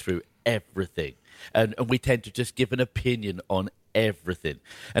permeate through everything. And we tend to just give an opinion on everything.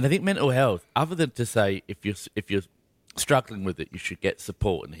 And I think mental health, other than to say if you're struggling with it, you should get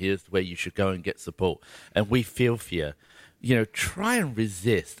support, and here's where you should go and get support, and we feel for you, try and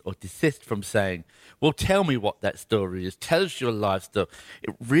resist or desist from saying, well, tell me what that story is, tell us your life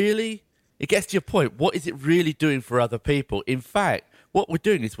story. It gets to your point. What is it really doing for other people? In fact, what we're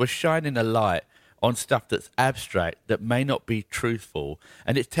doing is we're shining a light on stuff that's abstract, that may not be truthful,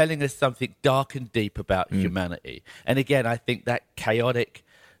 and it's telling us something dark and deep about humanity. And again, I think that chaotic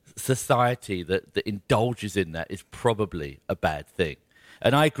society that indulges in that is probably a bad thing.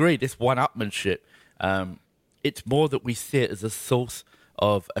 And I agree, this one-upmanship, it's more that we see it as a source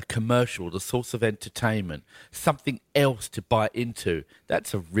of a commercial, the source of entertainment, something else to buy into.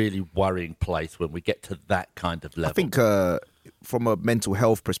 That's a really worrying place when we get to that kind of level. I think from a mental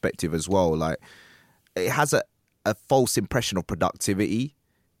health perspective as well, like, it has a false impression of productivity,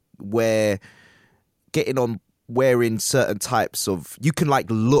 where getting on wearing certain types of, you can like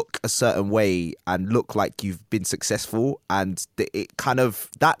look a certain way and look like you've been successful, and it kind of,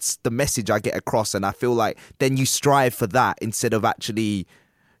 that's the message I get across. And I feel like then you strive for that instead of actually,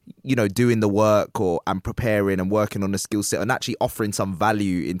 doing the work and preparing and working on the skill set and actually offering some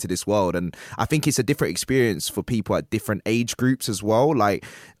value into this world. And I think it's a different experience for people at different age groups as well. Like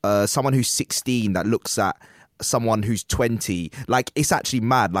someone who's 16 that looks at someone who's 20, like, it's actually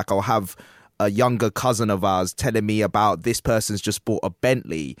mad. Like, I'll have a younger cousin of ours telling me about this person's just bought a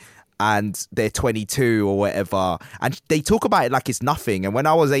Bentley and they're 22 or whatever, and they talk about it like it's nothing. And when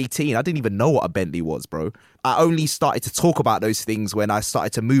I was 18, I didn't even know what a Bentley was, bro. I only started to talk about those things when I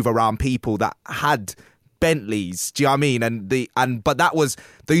started to move around people that had Bentleys. Do you know what I mean? But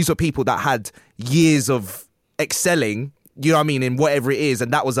these were people that had years of excelling, you know what I mean, in whatever it is,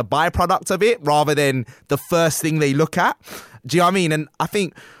 and that was a byproduct of it rather than the first thing they look at. Do you know what I mean? And I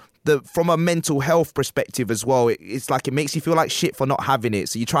think from a mental health perspective as well, it's like it makes you feel like shit for not having it.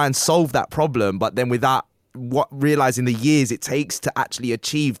 So you try and solve that problem, but then without realizing the years it takes to actually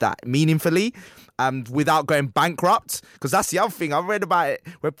achieve that meaningfully, and without going bankrupt. Because that's the other thing. I read about it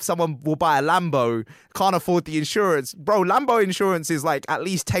where someone will buy a Lambo, can't afford the insurance. Bro, Lambo insurance is like at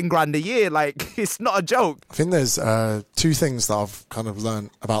least 10 grand a year. Like, it's not a joke. I think there's two things that I've kind of learned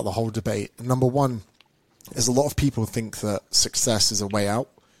about the whole debate. Number one is a lot of people think that success is a way out.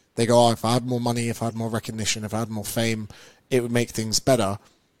 They go, if I had more money, if I had more recognition, if I had more fame, it would make things better.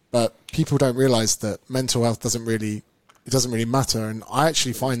 But people don't realize that mental health doesn't really matter. And I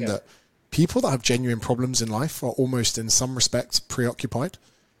actually find that people that have genuine problems in life are almost in some respects preoccupied.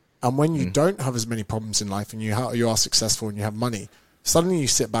 And when you don't have as many problems in life and you are successful and you have money, suddenly you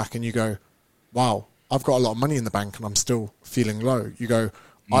sit back and you go, wow, I've got a lot of money in the bank and I'm still feeling low. You go,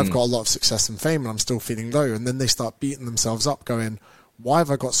 I've got a lot of success and fame and I'm still feeling low. And then they start beating themselves up going, why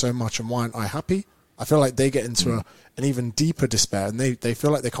have I got so much and why aren't I happy? I feel like they get into an even deeper despair, and they feel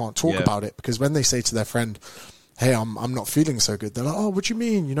like they can't talk about it, because when they say to their friend, hey, I'm not feeling so good, they're like, oh, what do you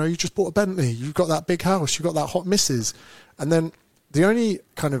mean? You just bought a Bentley, you've got that big house, you've got that hot missus. And then the only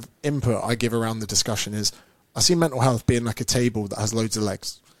kind of input I give around the discussion is I see mental health being like a table that has loads of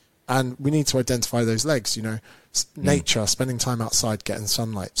legs. And we need to identify those legs, nature, spending time outside, getting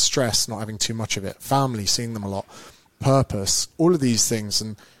sunlight, stress, not having too much of it, family, seeing them a lot, purpose, all of these things.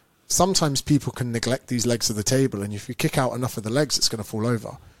 And sometimes people can neglect these legs of the table, and if you kick out enough of the legs, it's going to fall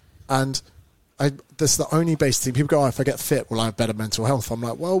over. And That's the only basic thing. People go, if I get fit, will I have better mental health? I'm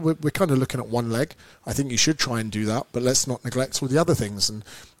like, well, we're kind of looking at one leg. I think you should try and do that, but let's not neglect all the other things. And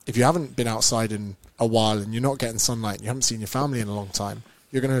if you haven't been outside in a while and you're not getting sunlight and you haven't seen your family in a long time,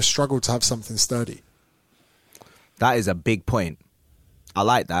 you're going to struggle to have something sturdy. That is a big point. I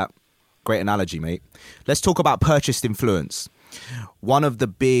like that. Great analogy, mate. Let's talk about purchased influence. One of the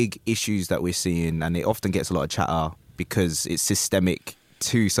big issues that we're seeing, and it often gets a lot of chatter because it's systemic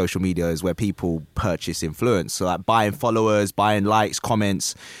to social media, is where people purchase influence. So like buying followers, buying likes,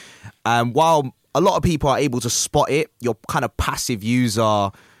 comments. And while a lot of people are able to spot it, your kind of passive user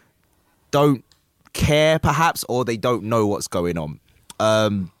don't care perhaps, or they don't know what's going on.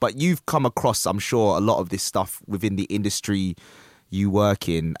 But you've come across, I'm sure, a lot of this stuff within the industry you work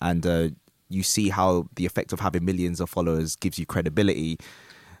in, and you see how the effect of having millions of followers gives you credibility.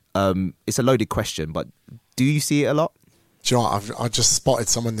 It's a loaded question, but do you see it a lot? Do you know what? I just spotted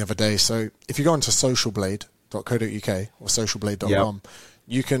someone the other day. So if you go onto socialblade.co.uk or socialblade.com,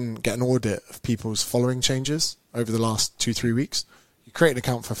 you can get an audit of people's following changes over the last 2-3 weeks. You create an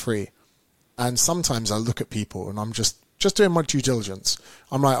account for free. And sometimes I look at people and I'm just doing my due diligence.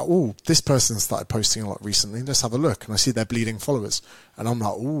 I'm like, oh, this person started posting a lot recently. Let's have a look. And I see they're bleeding followers. And I'm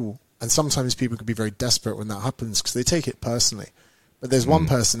like, oh. And sometimes people can be very desperate when that happens because they take it personally. But there's one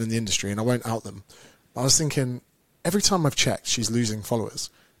person in the industry, and I won't out them, but I was thinking, every time I've checked, she's losing followers,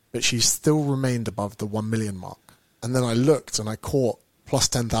 but she's still remained above the 1 million mark. And then I looked and I caught plus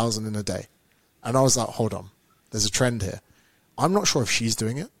 10,000 in a day. And I was like, hold on, there's a trend here. I'm not sure if she's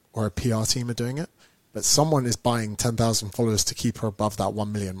doing it or a PR team are doing it, but someone is buying 10,000 followers to keep her above that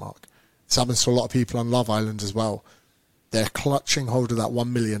 1 million mark. This happens to a lot of people on Love Island as well. They're clutching hold of that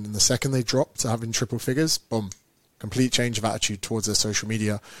 1 million, and the second they drop to having triple figures, boom, complete change of attitude towards their social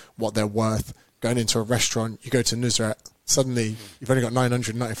media, what they're worth. Going into a restaurant, you go to Nusrat, suddenly you've only got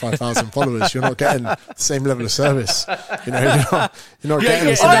 995,000 followers. You're not getting the same level of service. You know, you're not getting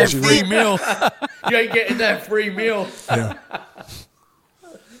the same that free meal. You ain't getting that free meal. Yeah.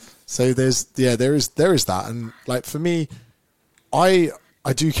 So there is that, and like for me, I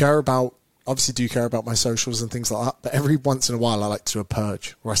do care about my socials and things like that, but every once in a while I like to do a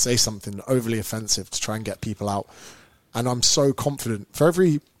purge where I say something overly offensive to try and get people out. And I'm so confident. For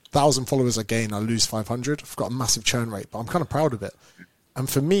every 1,000 followers I gain, I lose 500. I've got a massive churn rate, but I'm kind of proud of it. And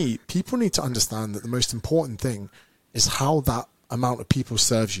for me, people need to understand that the most important thing is how that amount of people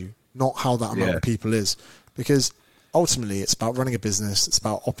serves you, not how that amount of people is. Because ultimately, it's about running a business. It's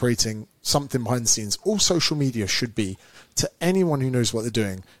about operating something behind the scenes. All social media should be, to anyone who knows what they're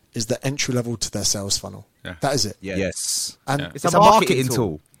doing, is the entry level to their sales funnel. Yeah. That is it. Yeah. Yes. And it's a marketing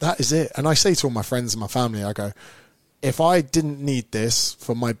tool. That is it. And I say to all my friends and my family, I go, if I didn't need this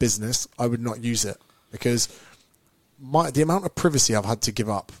for my business, I would not use it, because the amount of privacy I've had to give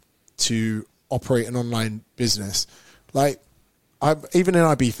up to operate an online business, like even in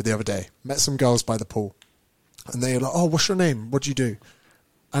IB for the other day, met some girls by the pool, and they were like, "Oh, what's your name? What do you do?"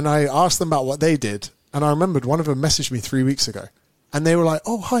 And I asked them about what they did, and I remembered one of them messaged me 3 weeks ago. And they were like,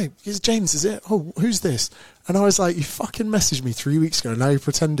 "Oh, hi, it's James, is it? Oh, who's this?" And I was like, "You fucking messaged me 3 weeks ago. Now you're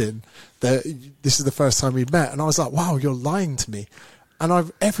pretending that this is the first time we've met." And I was like, "Wow, you're lying to me."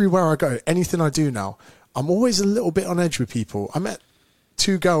 And everywhere I go, anything I do now, I'm always a little bit on edge with people. I met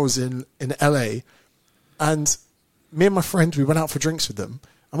 2 girls in LA, and me and my friend, we went out for drinks with them.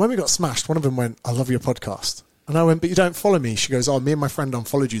 And when we got smashed, one of them went, "I love your podcast." And I went, "But you don't follow me." She goes, "Oh, me and my friend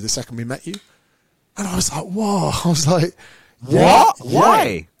unfollowed you the second we met you." And I was like, whoa. I was like, what? Yeah.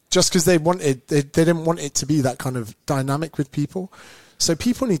 Why? Just because they didn't want it to be that kind of dynamic with people. So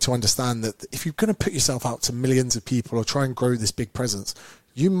people need to understand that if you're going to put yourself out to millions of people or try and grow this big presence,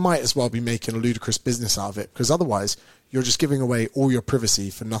 you might as well be making a ludicrous business out of it, because otherwise you're just giving away all your privacy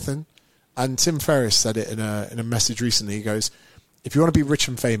for nothing. And Tim Ferriss said it in a message recently. He goes, "If you want to be rich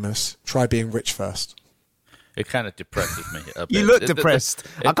and famous, try being rich first." It kind of depresses me a bit. You look depressed.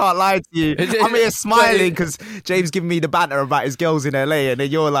 I can't lie to you. I'm here smiling because James giving me the banter about his girls in LA, and then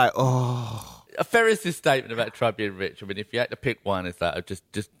you're like, oh. Ferris's statement about try being rich. I mean, if you had to pick one, it's that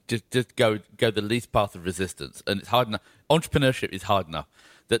just go the least path of resistance, and it's hard enough. Entrepreneurship is hard enough.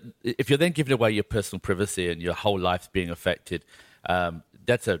 That if you're then giving away your personal privacy and your whole life's being affected,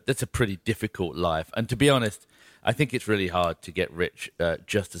 that's a pretty difficult life. And to be honest, I think it's really hard to get rich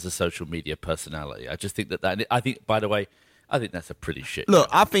just as a social media personality. I just think that I think, by the way, I think that's a pretty shit. Look,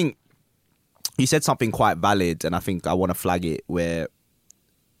 I think you said something quite valid, and I think I want to flag it, where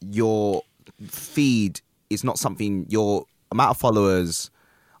your feed is not something, your amount of followers,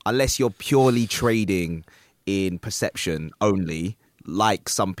 unless you're purely trading in perception only, like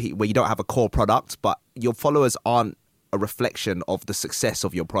some people where you don't have a core product, but your followers aren't a reflection of the success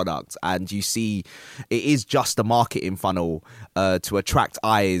of your product, and you see it is just a marketing funnel to attract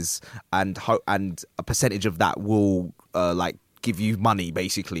eyes, and a percentage of that will like give you money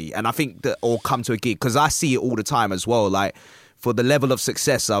basically. And I think that, or come to a gig, because I see it all the time as well, like for the level of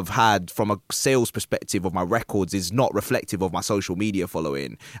success I've had from a sales perspective of my records is not reflective of my social media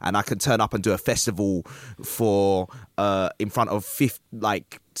following. And I can turn up and do a festival for in front of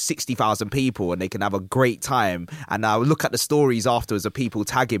 60,000 people, and they can have a great time. And I look at the stories afterwards of people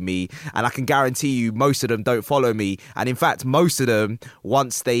tagging me, and I can guarantee you most of them don't follow me. And in fact, most of them,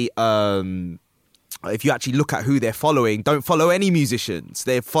 once they if you actually look at who they're following, don't follow any musicians.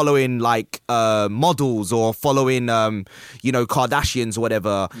 They're following like models, or following Kardashians or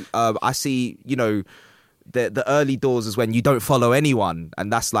whatever. I see, the early doors is when you don't follow anyone,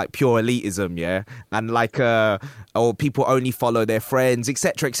 and that's like pure elitism, yeah. And like or people only follow their friends,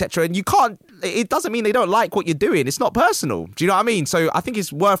 etc., etc. And you can't. It doesn't mean they don't like what you're doing. It's not personal. Do you know what I mean? So I think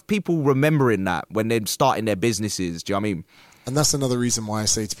it's worth people remembering that when they're starting their businesses. Do you know what I mean? And that's another reason why I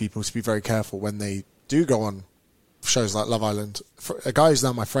say to people to be very careful when they do go on shows like Love Island. A guy who's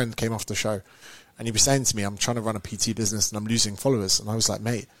now my friend came off the show, and he was saying to me, I'm trying to run a PT business and I'm losing followers. And I was like,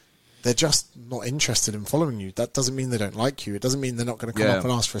 mate, they're just not interested in following you. That doesn't mean they don't like you. It doesn't mean they're not going to come up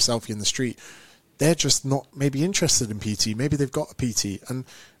and ask for a selfie in the street. They're just not maybe interested in PT. Maybe they've got a PT. And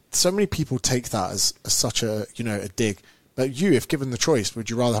so many people take that as such a dig. But you, if given the choice, would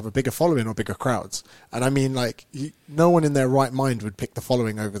you rather have a bigger following or bigger crowds? And I mean, like, no one in their right mind would pick the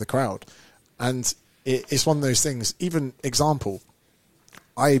following over the crowd. And it's one of those things. Even example,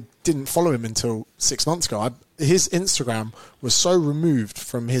 I didn't follow him until 6 months ago. His Instagram was so removed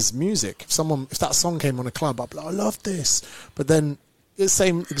from his music. If that song came on a club, I'd be like, I love this. But then it's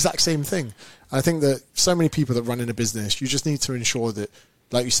exact same thing. I think that so many people that run in a business, you just need to ensure that,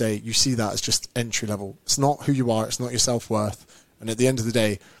 like you say, you see that as just entry level. It's not who you are. It's not your self-worth. And at the end of the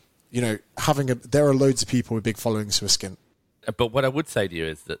day, there are loads of people with big followings who are skint. But what I would say to you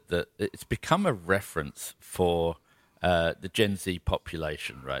is that it's become a reference for the Gen Z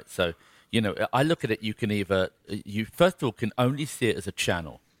population, right? So, I look at it, you first of all can only see it as a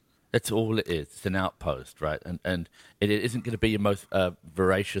channel. That's all it is. It's an outpost, right? And it isn't going to be your most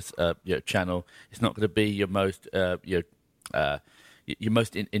voracious channel. It's not going to be your most your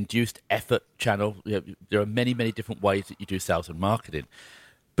most induced effort channel. There are many, many different ways that you do sales and marketing.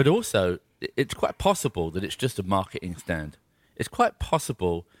 But also, it's quite possible that it's just a marketing stand. It's quite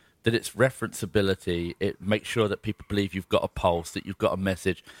possible that it's referenceability. It makes sure that people believe you've got a pulse, that you've got a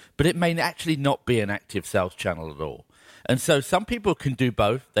message. But it may actually not be an active sales channel at all. And so some people can do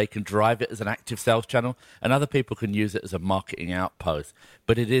both. They can drive it as an active sales channel, and other people can use it as a marketing outpost.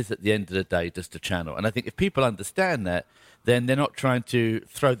 But it is, at the end of the day, just a channel. And I think if people understand that, then they're not trying to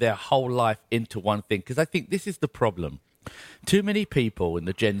throw their whole life into one thing. Because I think this is the problem. Too many people in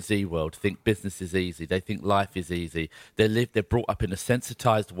the Gen Z world think business is easy. They think life is easy. They're brought up in a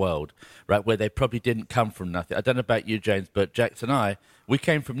sensitized world, right, where they probably didn't come from nothing. I don't know about you, James, but Jax and I, we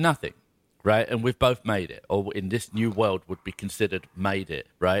came from nothing. Right, and we've both made it, or in this new world would be considered made it,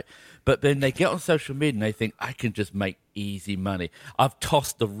 right? But then they get on social media and they think, I can just make easy money. I've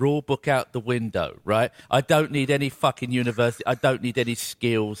tossed the rule book out the window, right? I don't need any fucking university. I don't need any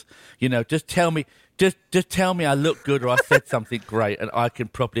skills. Just tell me, just tell me I look good or I said something great, and I can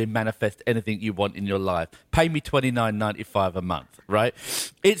probably manifest anything you want in your life. Pay me $29.95 a month, right?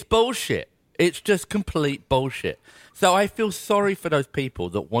 It's bullshit. It's just complete bullshit. So I feel sorry for those people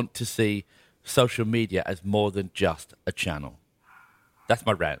that want to see social media as more than just a channel. That's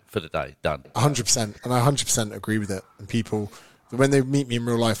my rant for the day. Done. 100%. And I 100% agree with it. And people, when they meet me in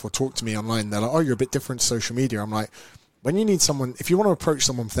real life or talk to me online, they're like, oh, you're a bit different to social media. I'm like, when you need someone, if you want to approach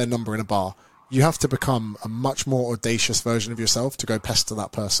someone for their number in a bar, you have to become a much more audacious version of yourself to go pester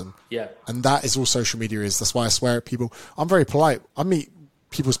that person. Yeah. And that is all social media is. That's why I swear at people. I'm very polite. I meet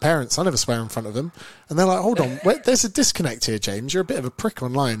people's parents. I never swear in front of them. And they're like, hold on, wait, there's a disconnect here, James. You're a bit of a prick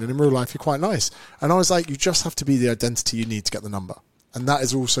online, and in real life, you're quite nice. And I was like, you just have to be the identity you need to get the number. And that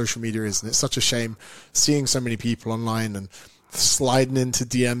is all social media is. And it's such a shame seeing so many people online and sliding into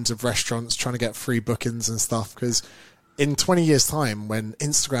DMs of restaurants trying to get free bookings and stuff. Because in 20 years' time, when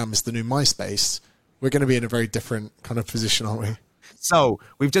Instagram is the new MySpace, we're going to be in a very different kind of position, aren't we? So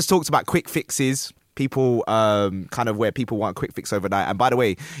we've just talked about quick fixes. People kind of where people want a quick fix overnight. And by the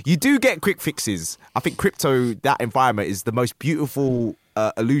way, you do get quick fixes. I think crypto, that environment is the most beautiful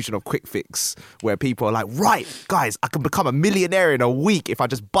illusion of quick fix, where people are like, right, guys, I can become a millionaire in a week if I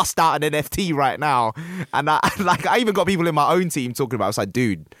just bust out an NFT right now. And I even got people in my own team talking about it. I was like,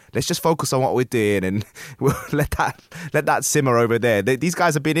 dude, let's just focus on what we're doing and we'll let that simmer over there. These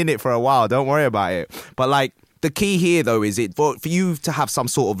guys have been in it for a while. Don't worry about it. But like, The key here, though, is for you to have some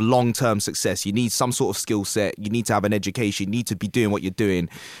sort of long-term success, you need some sort of skill set, you need to have an education, you need to be doing what you're doing.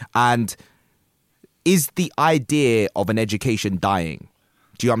 And is the idea of an education dying?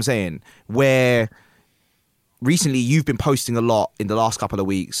 Do you know what I'm saying? Where recently you've been posting a lot in the last couple of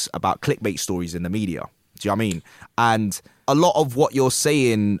weeks about clickbait stories in the media. Do you know what I mean? And a lot of what you're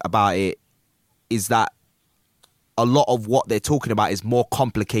saying about it is that a lot of what they're talking about is more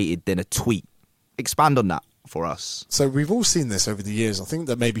complicated than a tweet. Expand on that for us. So we've all seen this over the years. I think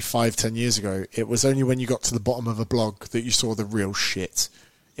that maybe 5-10 years ago, it was only when you got to the bottom of a blog that you saw the real shit.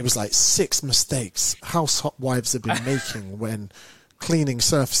 It was like 6 mistakes housewives have been making when cleaning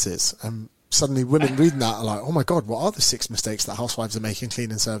surfaces. And suddenly women reading that are like, oh my God, what are the 6 mistakes that housewives are making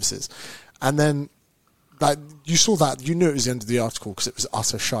cleaning surfaces? And then like you saw that, you knew it was the end of the article because it was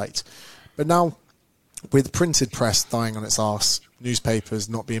utter shite. But now, with printed press dying on its arse, newspapers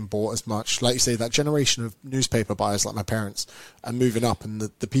not being bought as much, like you say, that generation of newspaper buyers like my parents are moving up, and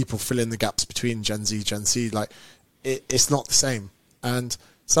the people fill in the gaps between Gen C, like it's not the same. And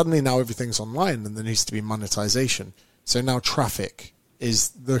suddenly now everything's online and there needs to be monetization. So now traffic is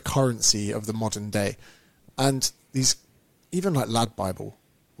the currency of the modern day. And these, even like Lad Bible,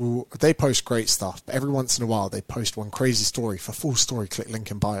 they post great stuff, but every once in a while they post one crazy story. For full story, click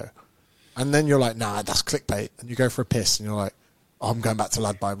link in bio. And then you're like, nah, that's clickbait. And you go for a piss and you're like, oh, I'm going back to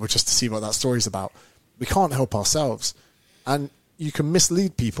Lad Bible just to see what that story's about. We can't help ourselves. And you can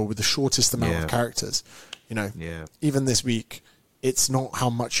mislead people with the shortest amount of characters. You know, even this week, it's not how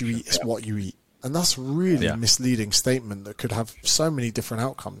much you eat, it's what you eat. And that's really a misleading statement that could have so many different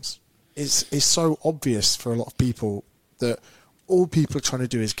outcomes. It's so obvious for a lot of people that all people are trying to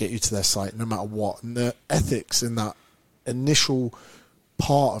do is get you to their site no matter what. And the ethics in that initial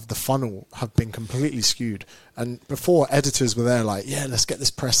part of the funnel have been completely skewed. And before, editors were there like, yeah, let's get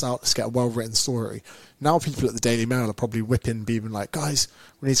this press out, let's get a well-written story. Now people at the Daily Mail are probably whipping, being like, guys,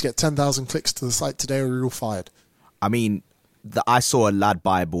 we need to get 10,000 clicks to the site today or you're all fired. I mean, I saw a Lad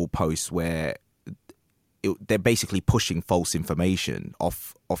Bible post where they're basically pushing false information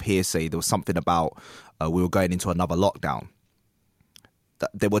off hearsay. There was something about we were going into another lockdown.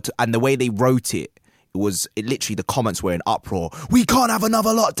 And the way they wrote it, it literally, the comments were in uproar. We can't have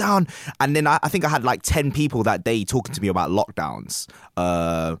another lockdown. And then I think I had like 10 people that day talking to me about lockdowns.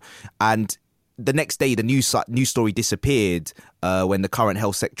 And the next day, the news story disappeared when the current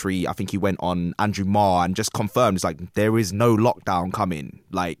health secretary, I think he went on Andrew Marr and just confirmed, it's like, there is no lockdown coming.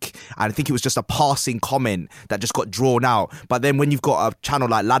 Like, and I think it was just a passing comment that just got drawn out. But then when you've got a channel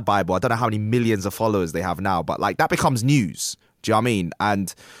like Lad Bible, I don't know how many millions of followers they have now, but like that becomes news. Do you know what I mean?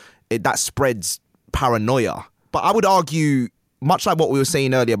 And that spreads paranoia. But I would argue, much like what we were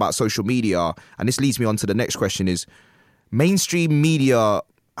saying earlier about social media, and this leads me on to the next question, is mainstream media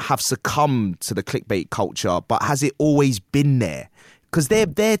have succumbed to the clickbait culture, but has it always been there? Because they're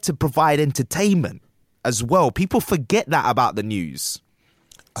there to provide entertainment as well. People forget that about the news.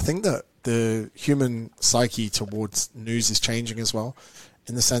 I think that the human psyche towards news is changing as well,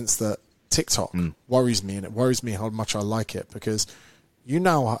 in the sense that TikTok worries me, and it worries me how much I like it, because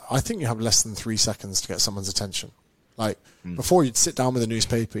I think you have less than 3 seconds to get someone's attention. Like, before, you'd sit down with a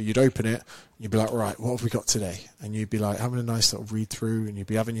newspaper, you'd open it, and you'd be like, right, what have we got today? And you'd be like having a nice little read through, and you'd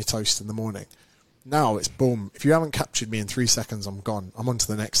be having your toast in the morning. Now it's boom. If you haven't captured me in 3 seconds, I'm gone. I'm on to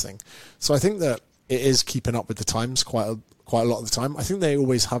the next thing. So I think that it is keeping up with the times quite a lot of the time. I think they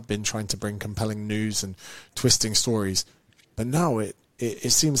always have been trying to bring compelling news and twisting stories. But now it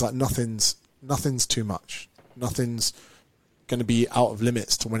seems like nothing's too much. Nothing's going to be out of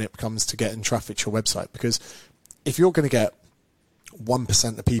limits to when it comes to getting traffic to your website. Because if you're going to get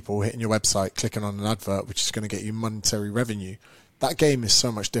 1% of people hitting your website, clicking on an advert, which is going to get you monetary revenue, that game is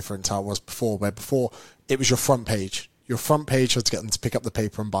so much different to how it was before, where before it was your front page. Your front page had to get them to pick up the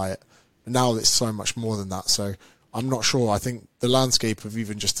paper and buy it. But now it's so much more than that. So I'm not sure. I think the landscape of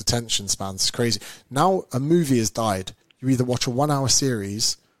even just attention spans is crazy. Now a movie has died. You either watch a 1 hour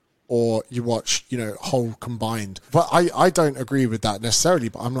series or you watch, whole combined. But I don't agree with that necessarily,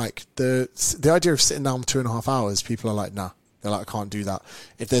 but I'm like, the idea of sitting down 2.5 hours, people are like, nah. They're like, I can't do that.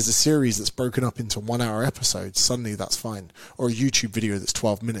 If there's a series that's broken up into 1 hour episodes, suddenly that's fine. Or a YouTube video that's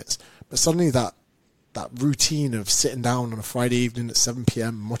 12 minutes. But suddenly that routine of sitting down on a Friday evening at 7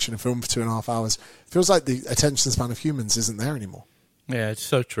 p.m. and watching a film for 2.5 hours feels like the attention span of humans isn't there anymore. Yeah, it's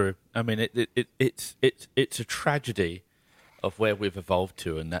so true. I mean, it's a tragedy of where we've evolved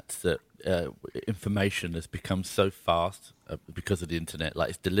to, and that's that information has become so fast because of the internet. Like,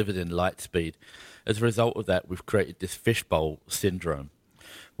 it's delivered in light speed. As a result of that, we've created this fishbowl syndrome,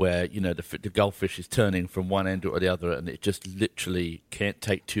 where the goldfish is turning from one end to the other, and it just literally can't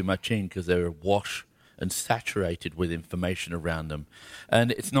take too much in because they're awash and saturated with information around them.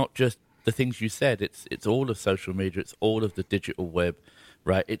 And it's not just the things you said. It's all of social media. It's all of the digital web,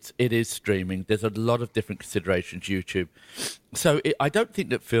 right? It is streaming. There's a lot of different considerations. YouTube. So I don't think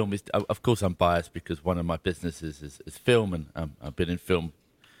that film is. Of course, I'm biased because one of my businesses is film, and I've been in film.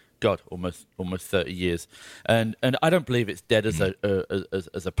 God, almost 30 years, and I don't believe it's dead as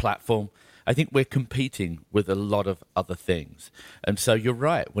a platform. I think we're competing with a lot of other things, and so you're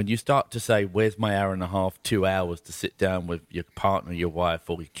right. When you start to say, "Where's my hour and a half, 2 hours to sit down with your partner, your wife,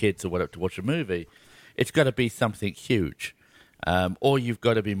 or your kids, or whatever to watch a movie," it's got to be something huge, or you've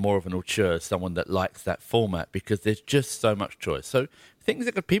got to be more of an auteur, someone that likes that format, because there's just so much choice. So things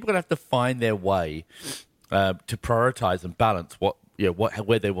that people are going to have to find their way to prioritize and balance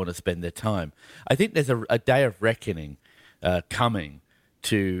where they want to spend their time. I think there's a day of reckoning coming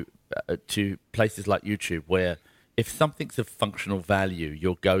to places like YouTube, where if something's of functional value,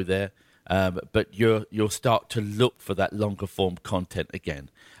 you'll go there, but you'll start to look for that longer form content again.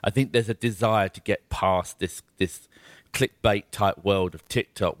 I think there's a desire to get past this clickbait type world of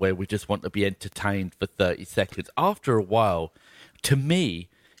TikTok, where we just want to be entertained for 30 seconds. After a while, to me,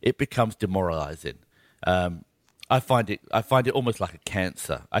 it becomes demoralizing. I find it almost like a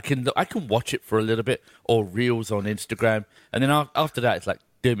cancer. I can watch it for a little bit, or reels on Instagram, and then after that, it's like,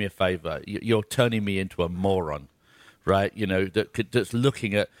 do me a favor, you're turning me into a moron, right? That's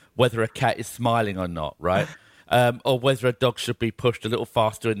looking at whether a cat is smiling or not, right? Or whether a dog should be pushed a little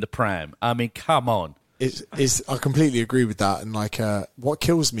faster in the pram. I mean, come on. I completely agree with that. And what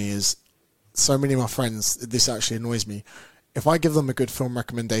kills me is so many of my friends. This actually annoys me. If I give them a good film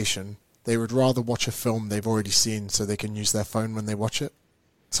recommendation, they would rather watch a film they've already seen so they can use their phone when they watch it.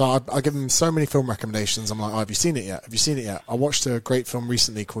 So I give them so many film recommendations. I'm like, have you seen it yet? Have you seen it yet? I watched a great film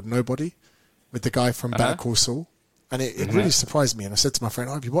recently called Nobody with the guy from Better Call Saul. And it really surprised me. And I said to my friend,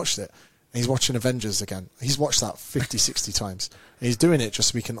 have you watched it? And he's watching Avengers again. He's watched that 50, 60 times. And he's doing it just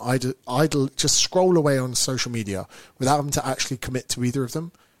so we can idle, just scroll away on social media without having to actually commit to either of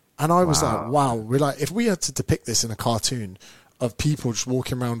them. And I was like, wow. We're like, if we had to depict this in a cartoon of people just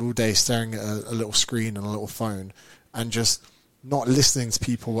walking around all day staring at a little screen and a little phone and just not listening to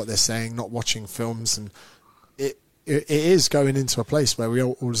people, what they're saying, not watching films, and it is going into a place where we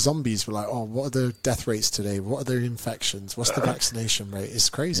all zombies. We're like, oh, what are the death rates today? What are the infections? What's the vaccination rate? It's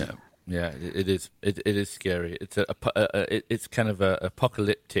crazy. Yeah, it is. It is scary. It's kind of a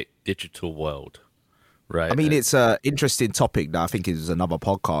apocalyptic digital world, right? I mean, it's an interesting topic that I think is another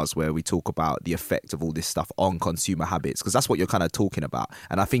podcast where we talk about the effect of all this stuff on consumer habits, because that's what you're kind of talking about.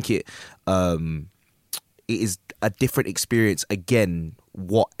 And I think it is a different experience, again,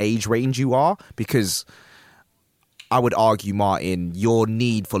 what age range you are, because I would argue, Martin, your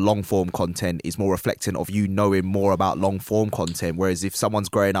need for long-form content is more reflecting of you knowing more about long-form content, whereas if someone's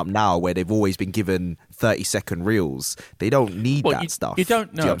growing up now where they've always been given 30-second reels, they don't need that stuff. You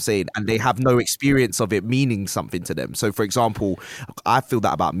don't know. Do you know what I'm saying? And they have no experience of it meaning something to them. So, for example, I feel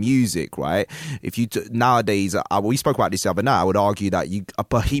that about music, right? If you nowadays, we spoke about this the other night, I would argue that a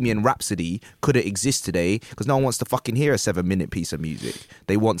Bohemian Rhapsody couldn't exist today because no one wants to fucking hear a 7-minute piece of music.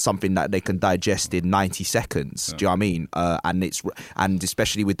 They want something that they can digest in 90 seconds. Yeah. Do you know what I mean? And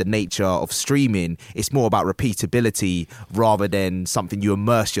especially with the nature of streaming, it's more about repeatability rather than something you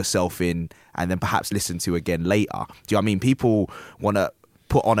immerse yourself in and then perhaps listen to again later. Do you know what I mean? People want to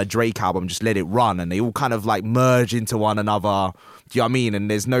put on a Drake album, just let it run, and they all kind of like merge into one another. Do you know what I mean? And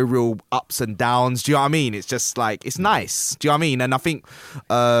there's no real ups and downs. Do you know what I mean? It's just like, it's nice. Do you know what I mean? And I think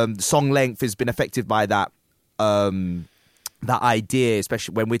song length has been affected by that. That idea,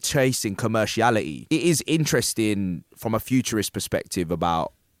 especially when we're chasing commerciality. It is interesting from a futurist perspective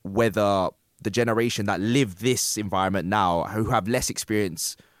about whether the generation that live this environment now, who have less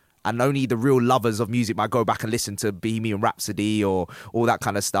experience, and only the real lovers of music might go back and listen to Bohemian Rhapsody or all that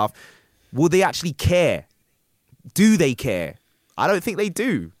kind of stuff. Will they actually care? Do they care? I don't think they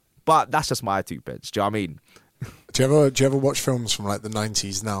do. But that's just my 2 pence. Do you know what I mean? Do you ever watch films from like the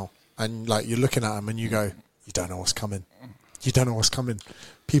 90s now? And like you're looking at them and you go, you don't know what's coming. You don't know what's coming.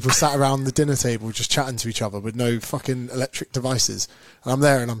 People sat around the dinner table just chatting to each other with no fucking electric devices. And I'm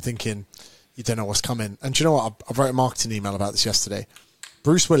there and I'm thinking, you don't know what's coming. And do you know what? I wrote a marketing email about this yesterday.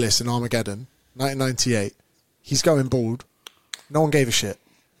 Bruce Willis in Armageddon, 1998. He's going bald. No one gave a shit.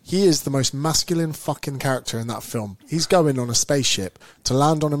 He is the most masculine fucking character in that film. He's going on a spaceship to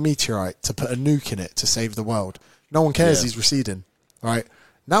land on a meteorite to put a nuke in it to save the world. No one cares he's receding, right?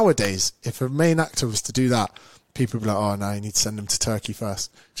 Nowadays, if a main actor was to do that, people would be like, oh no, you need to send him to Turkey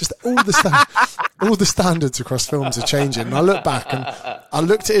first. Just all the standards across films are changing. And I look back and I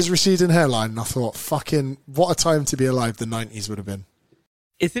looked at his receding hairline and I thought, fucking, what a time to be alive the 90s would have been.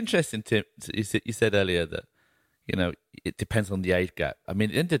 It's interesting, Tim. You said earlier that, it depends on the age gap. I mean,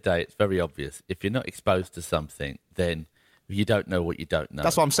 at the end of the day, it's very obvious. If you're not exposed to something, then you don't know what you don't know.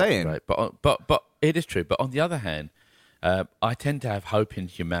 That's what I'm saying. Right? But it is true. But on the other hand, I tend to have hope in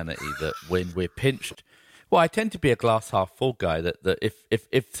humanity that when we're pinched, well, I tend to be a glass half full guy. That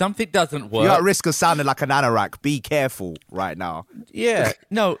if something doesn't work, you're at risk of sounding like an anorak. Be careful right now. Yeah,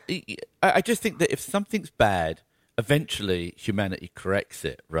 no, I just think that if something's bad, eventually humanity corrects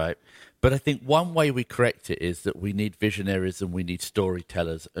it, right? But I think one way we correct it is that we need visionaries and we need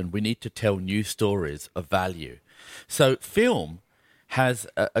storytellers and we need to tell new stories of value. So film has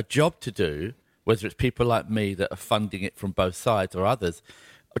a job to do, whether it's people like me that are funding it from both sides or others,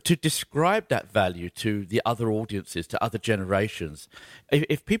 to describe that value to the other audiences, to other generations.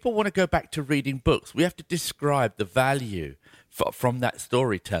 If people want to go back to reading books, we have to describe the value from that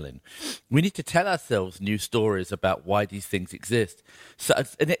storytelling. We need to tell ourselves new stories about why these things exist.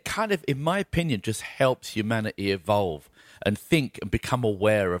 And it kind of, in my opinion, just helps humanity evolve and think and become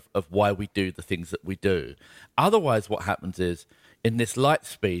aware of why we do the things that we do. Otherwise, what happens is, in this light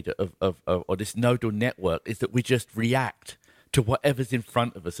speed or this nodal network, is that we just react to whatever's in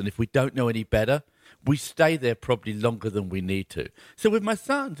front of us. And if we don't know any better, we stay there probably longer than we need to. So with my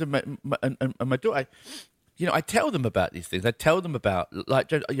sons and my daughter, I tell them about these things. I tell them about,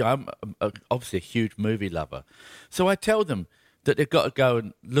 I'm obviously a huge movie lover. So I tell them that they've got to go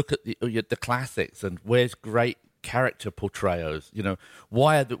and look at the classics and where's great character portrayals.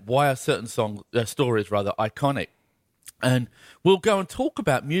 Why are certain stories rather iconic? And we'll go and talk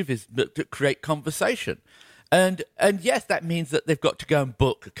about movies that create conversation. And yes, that means that they've got to go and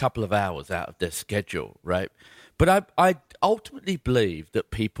book a couple of hours out of their schedule, right? But I ultimately believe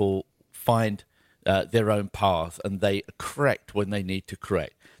that people find their own path and they correct when they need to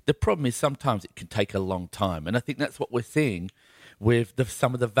correct. The problem is sometimes it can take a long time. And I think that's what we're seeing with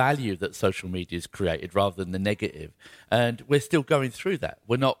some of the value that social media has created rather than the negative. And we're still going through that.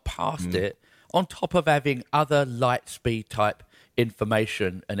 We're not past it, on top of having other light speed type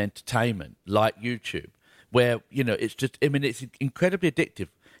information and entertainment like YouTube, where, it's incredibly addictive.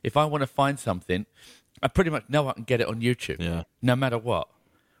 If I want to find something, I pretty much know I can get it on YouTube, no matter what,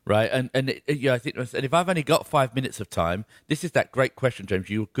 right? And I think, and if I've only got 5 minutes of time, this is that great question, James.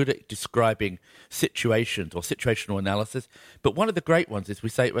 You're good at describing situations or situational analysis, but one of the great ones is we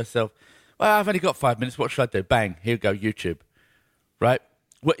say to ourselves, well, I've only got 5 minutes, what should I do? Bang, here we go, YouTube, right?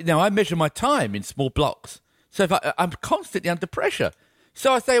 Well, now, I measure my time in small blocks, so if I'm constantly under pressure.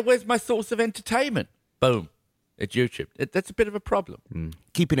 So I say, where's my source of entertainment? Boom, it's YouTube. That's a bit of a problem.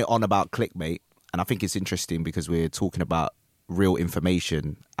 Keeping it on about clickbait, and I think it's interesting because we're talking about real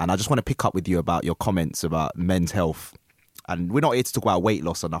information, and I just want to pick up with you about your comments about men's health. And we're not here to talk about weight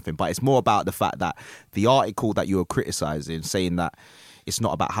loss or nothing, but it's more about the fact that the article that you were criticising, saying that it's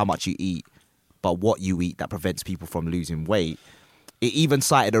not about how much you eat, but what you eat that prevents people from losing weight. It even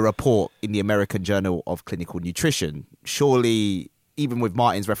cited a report in the American Journal of Clinical Nutrition. Surely, even with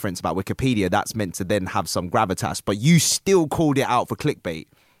Martin's reference about Wikipedia, that's meant to then have some gravitas, but you still called it out for clickbait.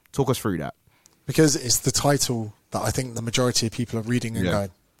 Talk us through that. Because it's the title that I think the majority of people are reading and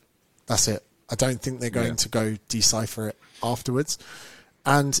going, that's it. I don't think they're going to go decipher it afterwards.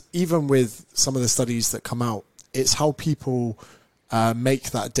 And even with some of the studies that come out, it's how people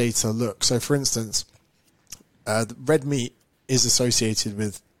make that data look. So, for instance, red meat is associated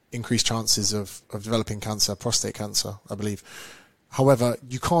with increased chances of developing cancer, prostate cancer, I believe. However,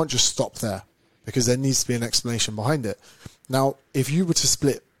 you can't just stop there because there needs to be an explanation behind it. Now, if you were to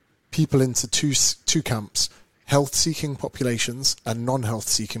split people into two camps, health-seeking populations and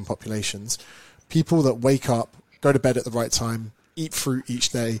non-health-seeking populations, people that wake up, go to bed at the right time, eat fruit each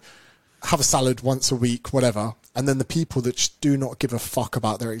day, have a salad once a week, whatever, and then the people that just do not give a fuck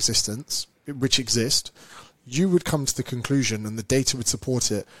about their existence, which exist, you would come to the conclusion, and the data would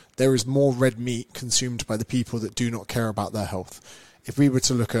support it, there is more red meat consumed by the people that do not care about their health. If we were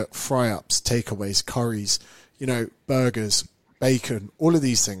to look at fry-ups, takeaways, curries, burgers, bacon, all of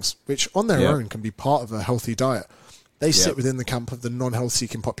these things, which on their own can be part of a healthy diet, they sit within the camp of the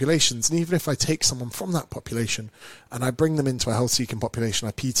non-health-seeking populations. And even if I take someone from that population and I bring them into a health-seeking population,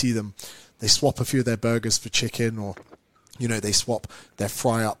 I PT them, they swap a few of their burgers for chicken, or, they swap their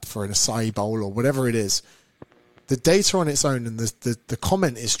fry-up for an acai bowl or whatever it is. The data on its own and the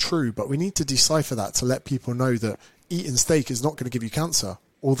comment is true, but we need to decipher that to let people know that eating steak is not going to give you cancer,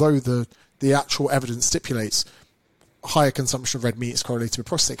 although the actual evidence stipulates higher consumption of red meat is correlated with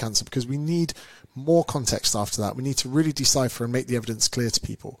prostate cancer, because we need more context after that. We need to really decipher and make the evidence clear to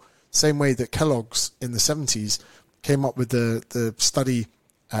people. Same way that Kellogg's in the 70s came up with the study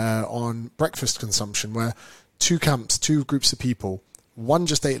on breakfast consumption, where two groups of people one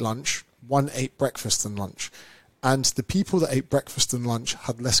just ate lunch, one ate breakfast and lunch. And the people that ate breakfast and lunch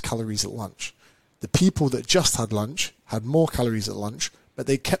had less calories at lunch. The people that just had lunch had more calories at lunch, but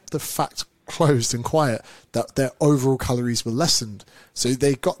they kept the fact closed and quiet that their overall calories were lessened. So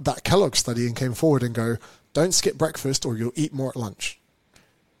they got that Kellogg study and came forward and go, don't skip breakfast or you'll eat more at lunch.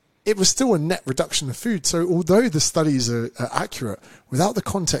 It was still a net reduction of food. So although the studies are accurate, without the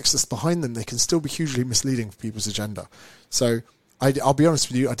context that's behind them, they can still be hugely misleading for people's agenda. So I'll be honest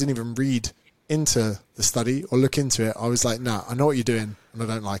with you, I didn't even read into the study or look into it. I was like, nah, I know what you're doing and I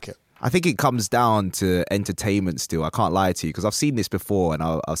don't like it. I think it comes down to entertainment still. I can't lie to you because I've seen this before and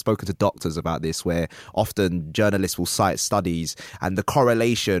I've spoken to doctors about this where often journalists will cite studies and the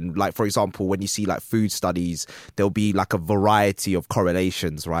correlation, like for example, when you see like food studies, there'll be like a variety of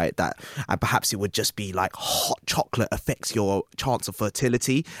correlations, right? And perhaps it would just be like hot chocolate affects your chance of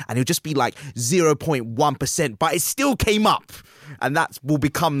fertility and it'll just be like 0.1%, but it still came up. And that will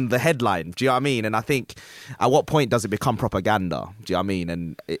become the headline. Do you know what I mean? And I think at what point does it become propaganda? Do you know what I mean?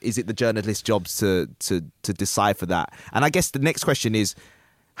 And is it the journalist's jobs to decipher that? And I guess the next question is,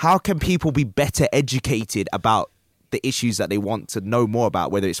 how can people be better educated about the issues that they want to know more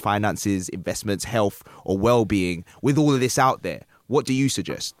about, whether it's finances, investments, health, or well-being, with all of this out there? What do you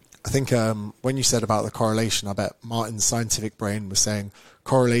suggest? I think when you said about the correlation, I bet Martin's scientific brain was saying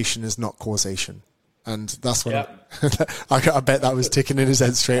correlation is not causation. And that's what I bet that was ticking in his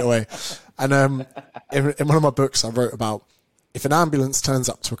head straight away. And in one of my books, I wrote about if an ambulance turns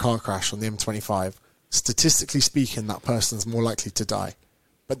up to a car crash on the M25, statistically speaking, that person's more likely to die.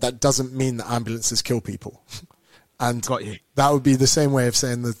 But that doesn't mean that ambulances kill people. And that would be the same way of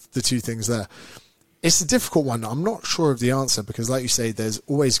saying the two things there. It's a difficult one. I'm not sure of the answer because, like you say, there's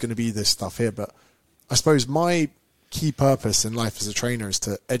always going to be this stuff here. But I suppose my key purpose in life as a trainer is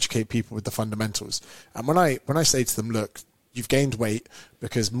to educate people with the fundamentals. And when I say to them, look, you've gained weight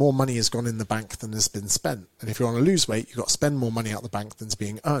because more money has gone in the bank than has been spent. And if you want to lose weight, you've got to spend more money out the bank than's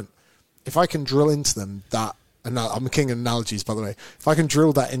being earned. If I can drill into them that, and I'm a king of analogies, by the way, if I can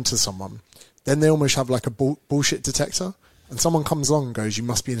drill that into someone, then they almost have like a bullshit detector. And someone comes along and goes, you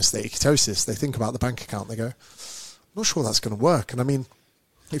must be in a state of ketosis. They think about the bank account. They go, I'm not sure that's going to work. And I mean,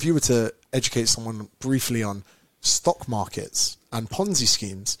 if you were to educate someone briefly on stock markets and Ponzi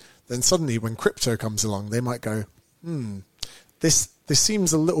schemes, then suddenly when crypto comes along, they might go, this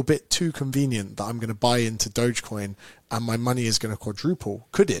seems a little bit too convenient that I'm going to buy into Dogecoin and my money is going to quadruple.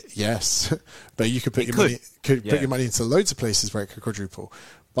 Could it? Yes. But you could put your money into loads of places where it could quadruple.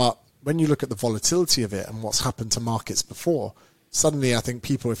 But when you look at the volatility of it and what's happened to markets before, suddenly I think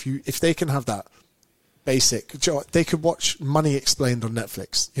people, if they can have that basic, they could watch Money Explained on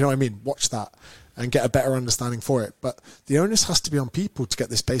Netflix. You know what I mean? Watch that and get a better understanding for it. But the onus has to be on people to get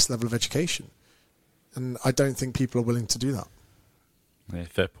this base level of education. And I don't think people are willing to do that. Yeah,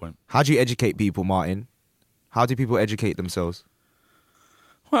 fair point. How do you educate people, Martin? How do people educate themselves?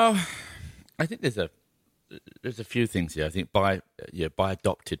 Well, I think there's a few things here. I think by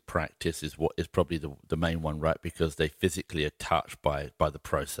adopted practice is what is probably the main one, right? Because they physically are touched by the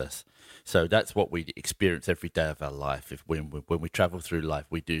process. So that's what we experience every day of our life. If when we travel through life,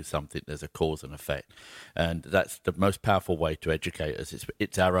 we do something. There's a cause and effect, and that's the most powerful way to educate us.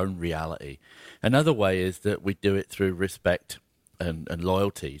 It's our own reality. Another way is that we do it through respect and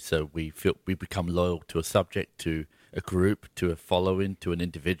loyalty. So we become loyal to a subject, to a group, to a following, to an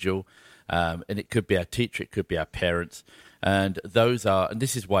individual. And it could be our teacher, it could be our parents, and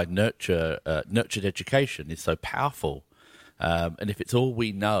this is why nurtured education is so powerful. And if it's all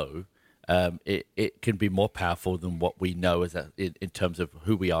we know, it can be more powerful than what we know in terms of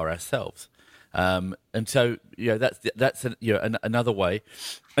who we are ourselves. And so that's another way.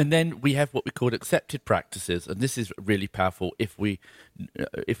 And then we have what we call accepted practices, and this is really powerful if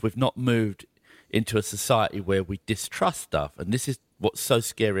we've not moved into a society where we distrust stuff. And this is what's so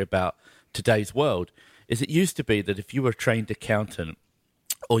scary about today's world, is it used to be that if you were a trained accountant,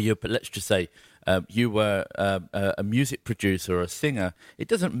 or let's just say you were a music producer or a singer, it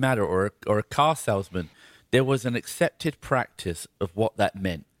doesn't matter, or a car salesman, there was an accepted practice of what that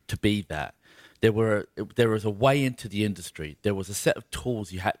meant to be that. There was a way into the industry. There was a set of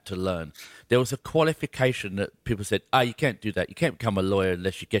tools you had to learn. There was a qualification that people said, you can't do that. You can't become a lawyer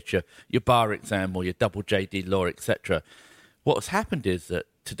unless you get your bar exam or your double JD law, etc. What's happened is that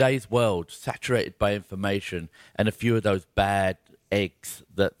today's world, saturated by information and a few of those bad eggs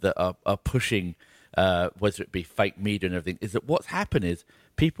that are pushing, whether it be fake media and everything, is that what's happened is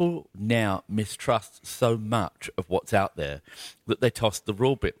people now mistrust so much of what's out there that they toss the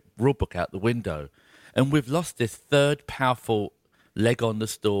rule book out the window. And we've lost this third powerful leg on the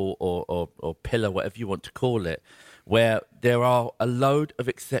stool or pillar, whatever you want to call it, where there are a load of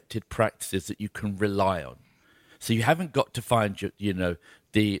accepted practices that you can rely on. So you haven't got to find the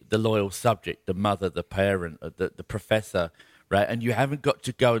loyal subject, the mother, the parent, the professor, right? And you haven't got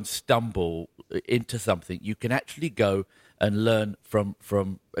to go and stumble into something. You can actually go and learn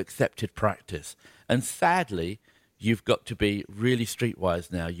from accepted practice. And sadly, you've got to be really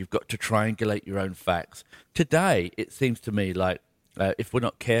streetwise now. You've got to triangulate your own facts. Today, it seems to me like if we're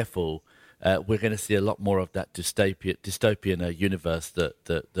not careful, we're going to see a lot more of that dystopian universe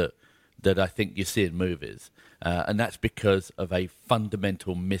that I think you see in movies. And that's because of a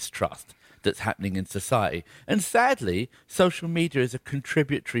fundamental mistrust that's happening in society. And sadly, social media is a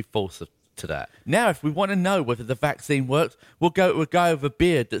contributory force to that. Now, if we want to know whether the vaccine works, we'll go to a guy with a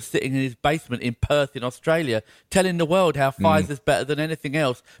beard that's sitting in his basement in Perth in Australia telling the world how Pfizer's better than anything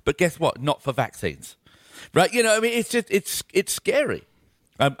else. But guess what? Not for vaccines. Right? I mean, it's just, it's scary.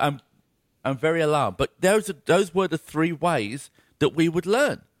 I'm very alarmed. But those were the 3 ways that we would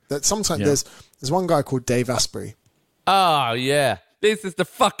learn. That sometimes there's one guy called Dave Asprey. Oh, yeah. This is the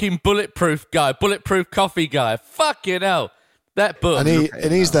fucking bulletproof guy, bulletproof coffee guy. Fucking hell. That book.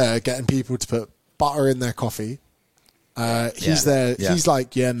 And he's there getting people to put butter in their coffee. He's there. Yeah. He's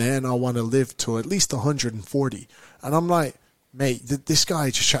like, yeah, man, I want to live to at least 140. And I'm like, mate, this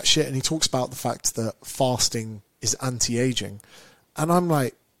guy just chat shit. And he talks about the fact that fasting is anti-aging. And I'm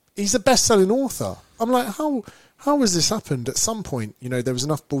like, he's a best-selling author. I'm like, how has this happened? At some point, there was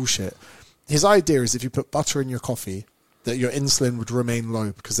enough bullshit. His idea is if you put butter in your coffee, that your insulin would remain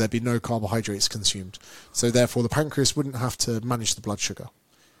low because there'd be no carbohydrates consumed. So therefore, the pancreas wouldn't have to manage the blood sugar.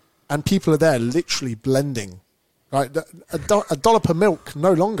 And people are there literally blending, right? A dollop of milk,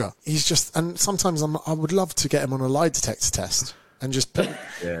 no longer. He's just, and sometimes I would love to get him on a lie detector test and just put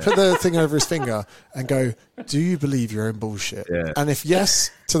the thing over his finger and go, do you believe your own bullshit? Yeah. And if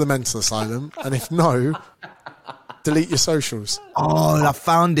yes, to the mental asylum. And if no, delete your socials. Oh, I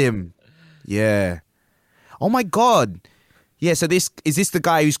found him. Yeah. Oh my God. Yeah, so is this the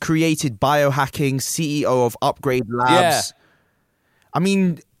guy who's created biohacking, CEO of Upgrade Labs? Yeah. I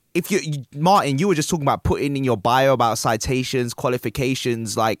mean, Martin, you were just talking about putting in your bio about citations,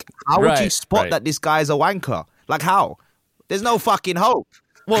 qualifications. Like, how would you spot that this guy's a wanker? Like, how? There's no fucking hope.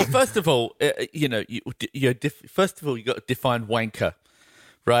 Well, first of all, first of all, you got to define wanker,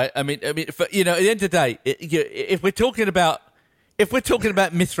 right? I mean, at the end of the day, if we're talking about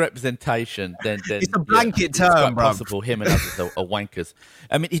misrepresentation, then it's a blanket term, it's quite bro. possible him and others are wankers.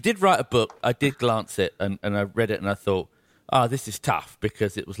 I mean, he did write a book. I did glance it and I read it and I thought, this is tough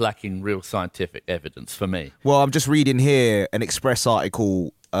because it was lacking real scientific evidence for me. Well, I'm just reading here an Express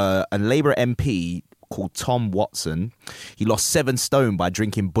article. A Labour MP called Tom Watson, he lost 7 stone by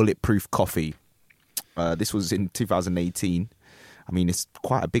drinking bulletproof coffee. This was in 2018. I mean, it's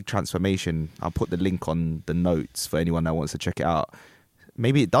quite a big transformation. I'll put the link on the notes for anyone that wants to check it out.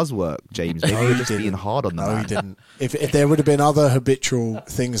 Maybe it does work, James. Maybe you're just being hard on that. No, he didn't. If there would have been other habitual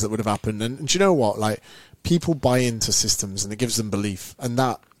things that would have happened, and do you know what? Like, people buy into systems and it gives them belief, and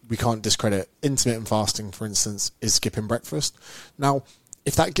that we can't discredit. Intermittent fasting, for instance, is skipping breakfast. Now,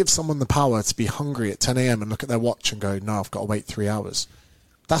 if that gives someone the power to be hungry at 10 a.m. and look at their watch and go, no, I've got to wait 3 hours,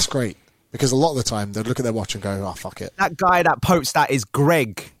 that's great. Because a lot of the time, they'll look at their watch and go, fuck it. That guy that posts that is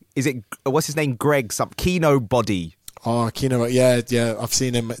Greg. What's his name? Greg, some Kino Body. Oh, Kino, yeah, I've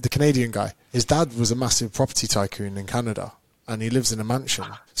seen him, the Canadian guy. His dad was a massive property tycoon in Canada, and he lives in a mansion.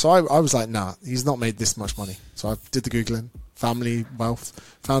 So I was like, nah, he's not made this much money. So I did the Googling, family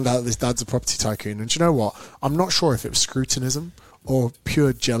wealth, found out his dad's a property tycoon. And do you know what? I'm not sure if it was scrutinism or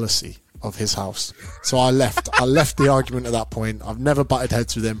pure jealousy of his house. So I left the argument at that point. I've never butted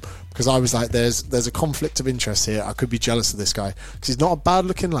heads with him because I was like, there's a conflict of interest here. I could be jealous of this guy because he's not a bad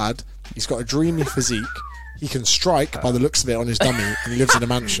looking lad. He's got a dreamy physique. He can strike by the looks of it on his dummy, and he lives in a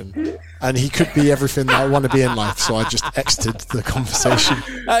mansion. And he could be everything that I want to be in life. So I just exited the conversation.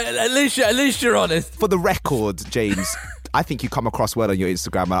 At least you're honest. For the record, James, I think you come across well on your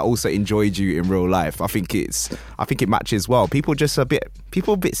Instagram, and I also enjoyed you in real life. I think it matches well. People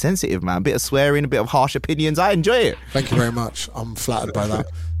a bit sensitive, man. A bit of swearing, a bit of harsh opinions. I enjoy it. Thank you very much. I'm flattered by that.